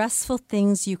most stressful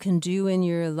things you can do in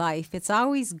your life, it's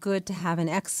always good to have an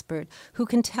expert who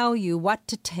can tell you what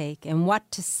to take and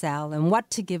what to sell and what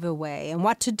to give away and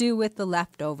what to do with the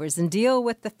leftovers and deal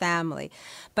with the family.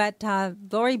 But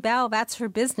Lori Bell, that's her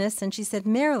business, and she said,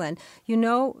 Marilyn, you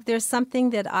know, there's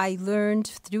something that I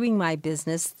learned doing my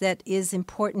business that is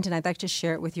important, and I'd like to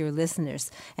share it with your listeners.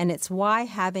 And it's why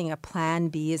having a plan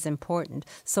B is important.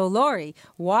 So, Lori,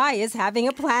 why is having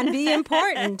a plan B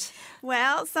important?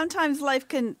 Well, sometimes life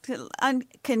can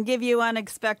give you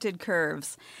unexpected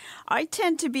curves. I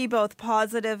tend to be both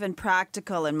positive and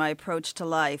practical in my approach to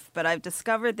life, but I've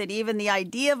discovered that even the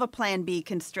idea of a plan B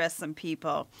can stress some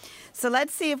people. So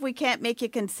let's see if we can't make you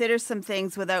consider some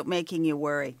things without making you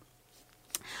worry.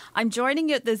 I'm joining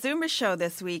you at the Zoomer show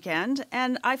this weekend,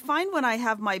 and I find when I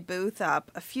have my booth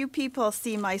up, a few people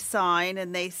see my sign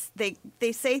and they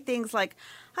say things like,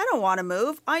 I don't want to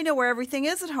move. I know where everything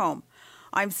is at home.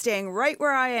 I'm staying right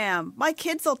where I am. My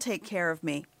kids will take care of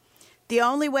me. The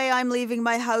only way I'm leaving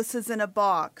my house is in a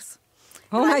box.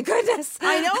 Oh, my goodness.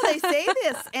 I know they say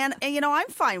this, and, you know, I'm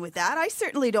fine with that. I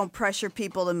certainly don't pressure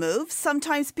people to move.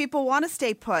 Sometimes people want to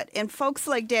stay put, and folks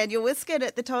like Daniel Wisket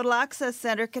at the Total Access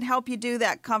Center can help you do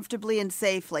that comfortably and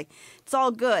safely. It's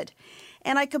all good.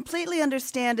 And I completely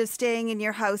understand if staying in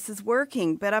your house is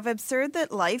working, but I've observed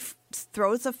that life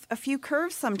throws a few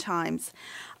curves sometimes.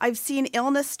 I've seen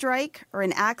illness strike or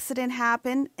an accident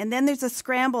happen, and then there's a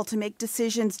scramble to make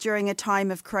decisions during a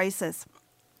time of crisis.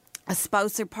 A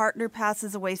spouse or partner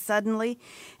passes away suddenly,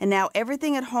 and now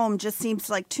everything at home just seems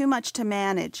like too much to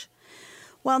manage.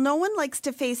 While no one likes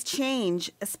to face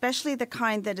change, especially the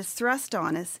kind that is thrust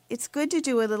on us, it's good to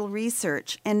do a little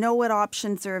research and know what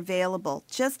options are available,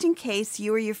 just in case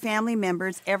you or your family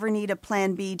members ever need a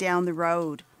plan B down the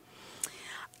road.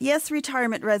 Yes,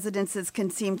 retirement residences can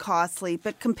seem costly,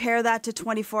 but compare that to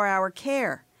 24-hour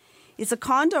care. Is a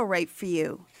condo right for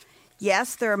you?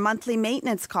 Yes, there are monthly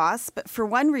maintenance costs, but for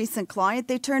one recent client,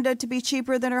 they turned out to be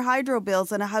cheaper than her hydro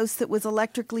bills in a house that was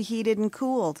electrically heated and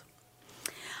cooled.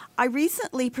 I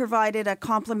recently provided a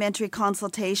complimentary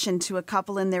consultation to a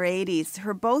couple in their 80s who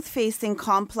are both facing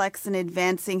complex and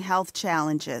advancing health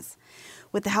challenges.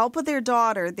 With the help of their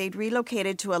daughter, they'd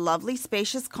relocated to a lovely,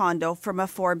 spacious condo from a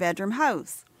 4-bedroom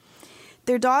house.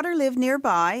 Their daughter lived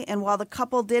nearby, and while the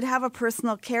couple did have a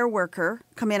personal care worker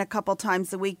come in a couple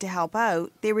times a week to help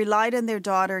out, they relied on their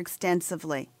daughter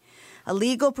extensively. A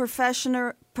legal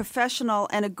professional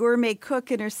and a gourmet cook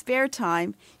in her spare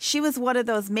time, she was one of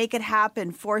those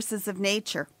make-it-happen forces of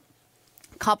nature.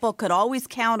 Couple could always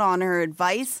count on her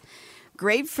advice,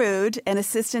 great food, and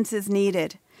assistance as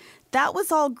needed. That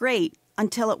was all great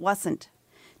until it wasn't.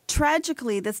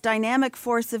 Tragically, this dynamic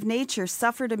force of nature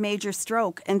suffered a major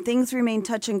stroke, and things remain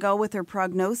touch and go with her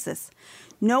prognosis.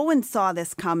 No one saw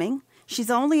this coming. She's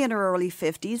only in her early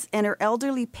 50s, and her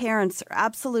elderly parents are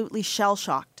absolutely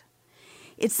shell-shocked.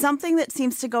 It's something that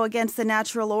seems to go against the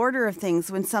natural order of things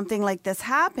when something like this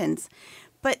happens.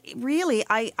 But really,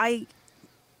 I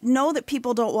know that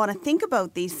people don't want to think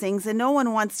about these things, and no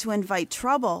one wants to invite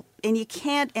trouble. And you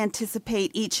can't anticipate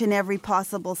each and every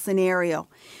possible scenario.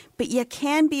 But you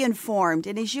can be informed.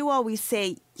 And as you always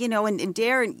say, you know, and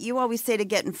Darren, you always say to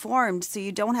get informed so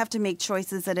you don't have to make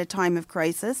choices at a time of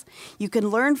crisis. You can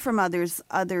learn from others'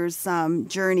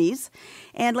 journeys.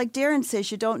 And like Darren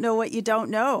says, you don't know what you don't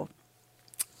know.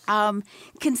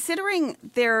 Considering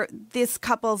this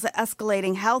couple's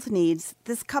escalating health needs,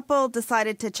 this couple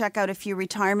decided to check out a few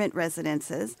retirement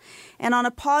residences. And on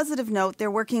a positive note,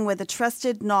 they're working with a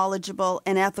trusted, knowledgeable,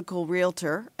 and ethical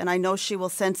realtor. And I know she will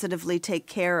sensitively take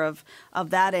care of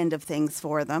that end of things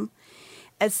for them.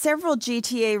 As several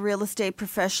GTA real estate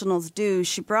professionals do,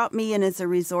 she brought me in as a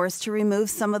resource to remove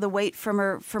some of the weight from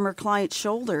her client's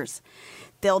shoulders.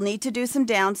 They'll need to do some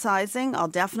downsizing. I'll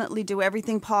definitely do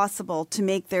everything possible to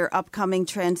make their upcoming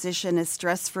transition as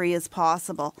stress-free as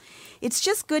possible. It's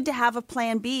just good to have a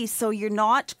plan B so you're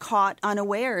not caught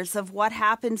unawares of what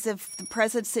happens if the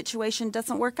present situation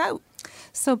doesn't work out.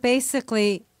 So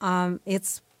basically,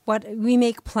 it's what we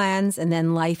make plans and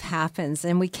then life happens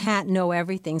and we can't know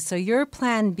everything. So your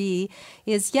plan B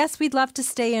is, yes, we'd love to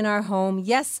stay in our home.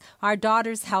 Yes, our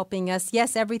daughter's helping us.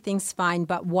 Yes, everything's fine,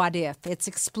 but what if? It's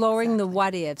exploring the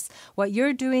what ifs. What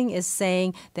you're doing is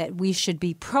saying that we should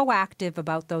be proactive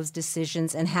about those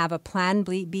decisions and have a plan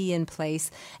B in place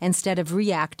instead of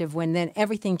reactive when then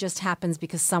everything just happens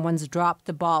because someone's dropped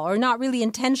the ball or not really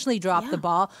intentionally dropped the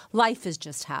ball. Life has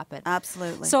just happened.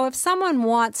 Absolutely. So if someone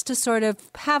wants to sort of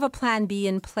have a plan B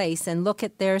in place and look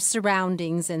at their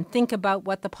surroundings and think about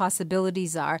what the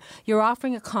possibilities are, you're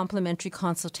offering a complimentary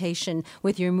consultation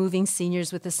with your Moving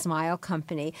Seniors with a Smile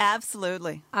company.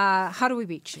 Absolutely. How do we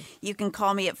reach you? You can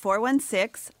call me at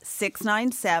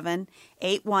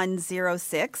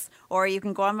 416-697-8106, or you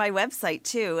can go on my website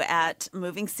too at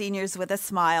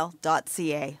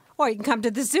movingseniorswithasmile.ca. Or you can come to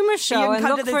the Zoomer Show and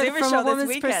look for From a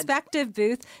Woman's Perspective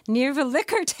booth near the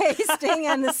liquor tasting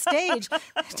and the stage.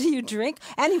 Do you drink?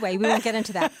 Anyway, we won't get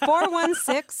into that.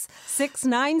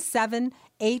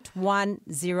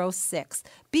 416-697-8106.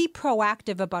 Be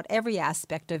proactive about every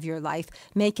aspect of your life.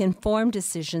 Make informed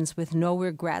decisions with no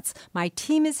regrets. My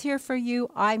team is here for you.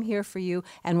 I'm here for you,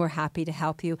 and we're happy to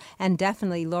help you. And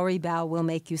definitely, Lori Bell will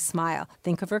make you smile.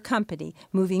 Think of her company,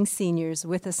 Moving Seniors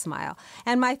with a Smile.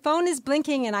 And my phone is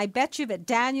blinking, and I bet you that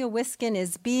Daniel Wiskin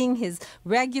is being his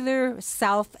regular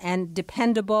self and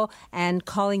dependable and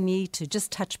calling me to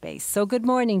just touch base. So good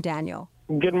morning, Daniel.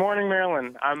 Good morning,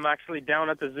 Marilyn. I'm actually down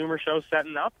at the Zoomer Show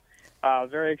setting up.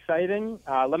 Very exciting.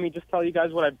 Let me just tell you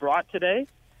guys what I brought today.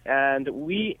 And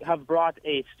we have brought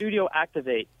a Studio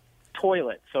Activate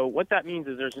toilet. So what that means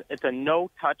is it's a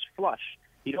no-touch flush.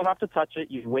 You don't have to touch it.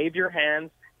 You wave your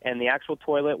hands, and the actual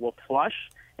toilet will flush.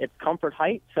 It's comfort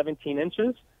height, 17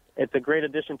 inches. It's a great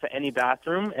addition to any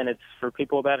bathroom, and it's for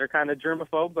people that are kind of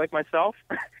germaphobe like myself.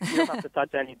 You don't have to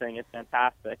touch anything. It's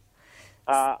fantastic.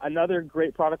 Another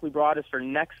great product we brought is for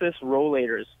Nexus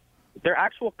Rollators. They're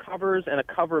actual covers and a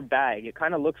cover bag. It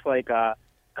kind of looks like a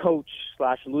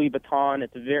Coach/Louis Vuitton.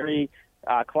 It's very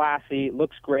classy,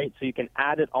 looks great, so you can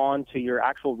add it on to your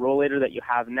actual rollator that you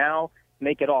have now,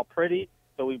 make it all pretty.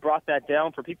 So we brought that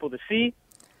down for people to see,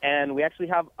 and we actually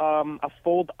have a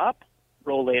fold-up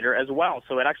rollator as well.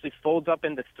 So it actually folds up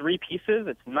into 3 pieces.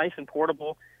 It's nice and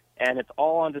portable, and it's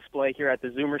all on display here at the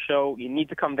Zoomer Show. You need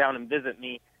to come down and visit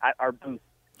me at our booth.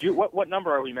 What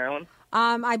number are we, Marilyn?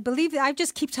 I believe I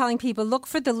just keep telling people, look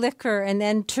for the liquor and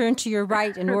then turn to your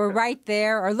right and we're right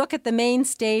there. Or look at the main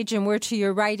stage and we're to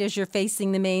your right as you're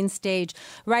facing the main stage,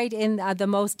 right in the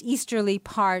most easterly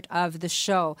part of the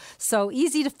show. So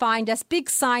easy to find us. Big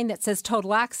sign that says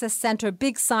Total Access Center,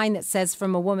 big sign that says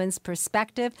From a Woman's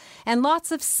Perspective, and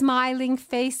lots of smiling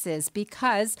faces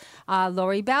because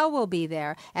Lori Bell will be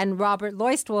there and Robert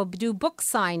Loist will do book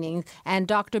signings and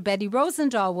Dr. Betty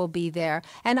Rosendahl will be there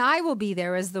and I will be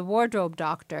there as the wardrobe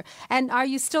doctor. And are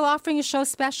you still offering a show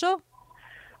special?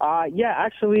 Yeah,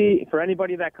 actually, for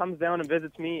anybody that comes down and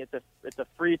visits me, it's a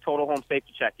free total home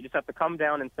safety check. You just have to come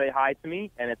down and say hi to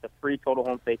me, and it's a free total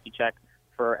home safety check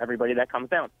for everybody that comes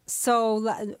down. So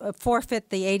forfeit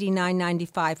the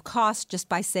 $89.95 cost just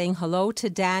by saying hello to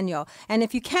Daniel. And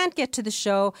if you can't get to the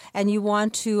show and you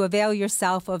want to avail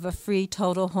yourself of a free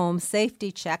total home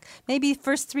safety check, maybe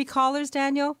first 3 callers,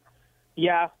 Daniel?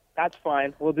 Yeah. That's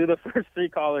fine. We'll do the first 3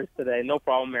 callers today. No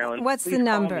problem, Marilyn. What's Please the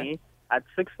number? Call me at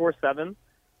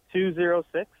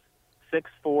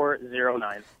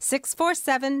 647-206-6409.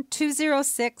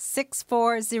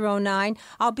 647-206-6409.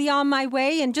 I'll be on my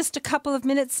way in just a couple of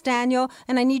minutes, Daniel,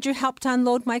 and I need your help to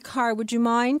unload my car. Would you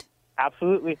mind?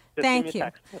 Absolutely. Just Thank you.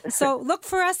 So look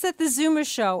for us at the Zoomer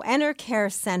Show,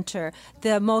 EnerCare Center,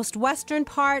 the most western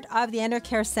part of the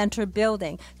EnerCare Center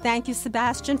building. Thank you,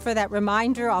 Sebastian, for that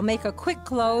reminder. I'll make a quick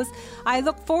close. I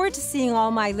look forward to seeing all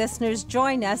my listeners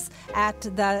join us at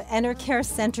the EnerCare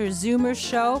Center Zoomer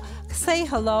Show. Say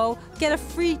hello. Get a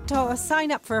free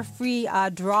sign up for a free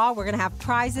draw. We're going to have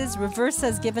prizes. Reversa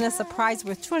has given us a prize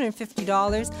worth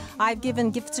 $250. I've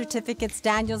given gift certificates.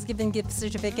 Daniel's given gift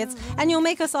certificates. And you'll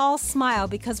make us all smile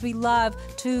because we love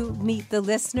to meet the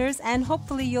listeners, and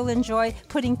hopefully you'll enjoy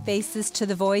putting faces to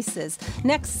the voices.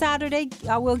 Next Saturday,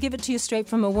 we'll give it to you straight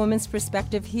from a woman's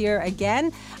perspective here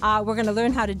again. We're going to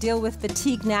learn how to deal with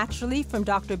fatigue naturally from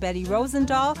Dr. Betty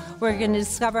Rosendahl. We're going to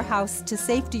discover how to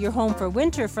safety your home for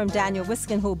winter from Daniel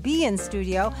Wiskin, who'll be in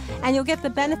studio, and you'll get the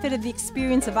benefit of the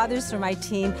experience of others from my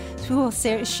team who will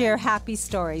share happy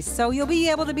stories. So you'll be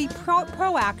able to be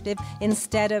proactive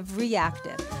instead of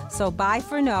reactive. So bye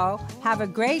for now. Have a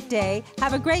great day,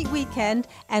 have a great weekend,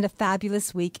 and a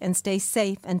fabulous week, and stay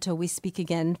safe until we speak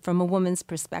again from a woman's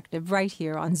perspective right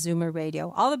here on Zoomer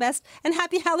Radio. All the best and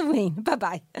happy Halloween.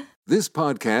 Bye-bye. This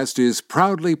podcast is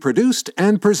proudly produced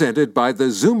and presented by the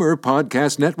Zoomer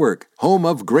Podcast Network, home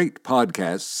of great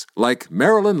podcasts like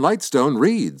Marilyn Lightstone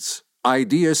Reads,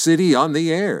 Idea City on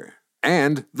the Air,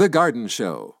 and The Garden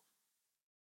Show.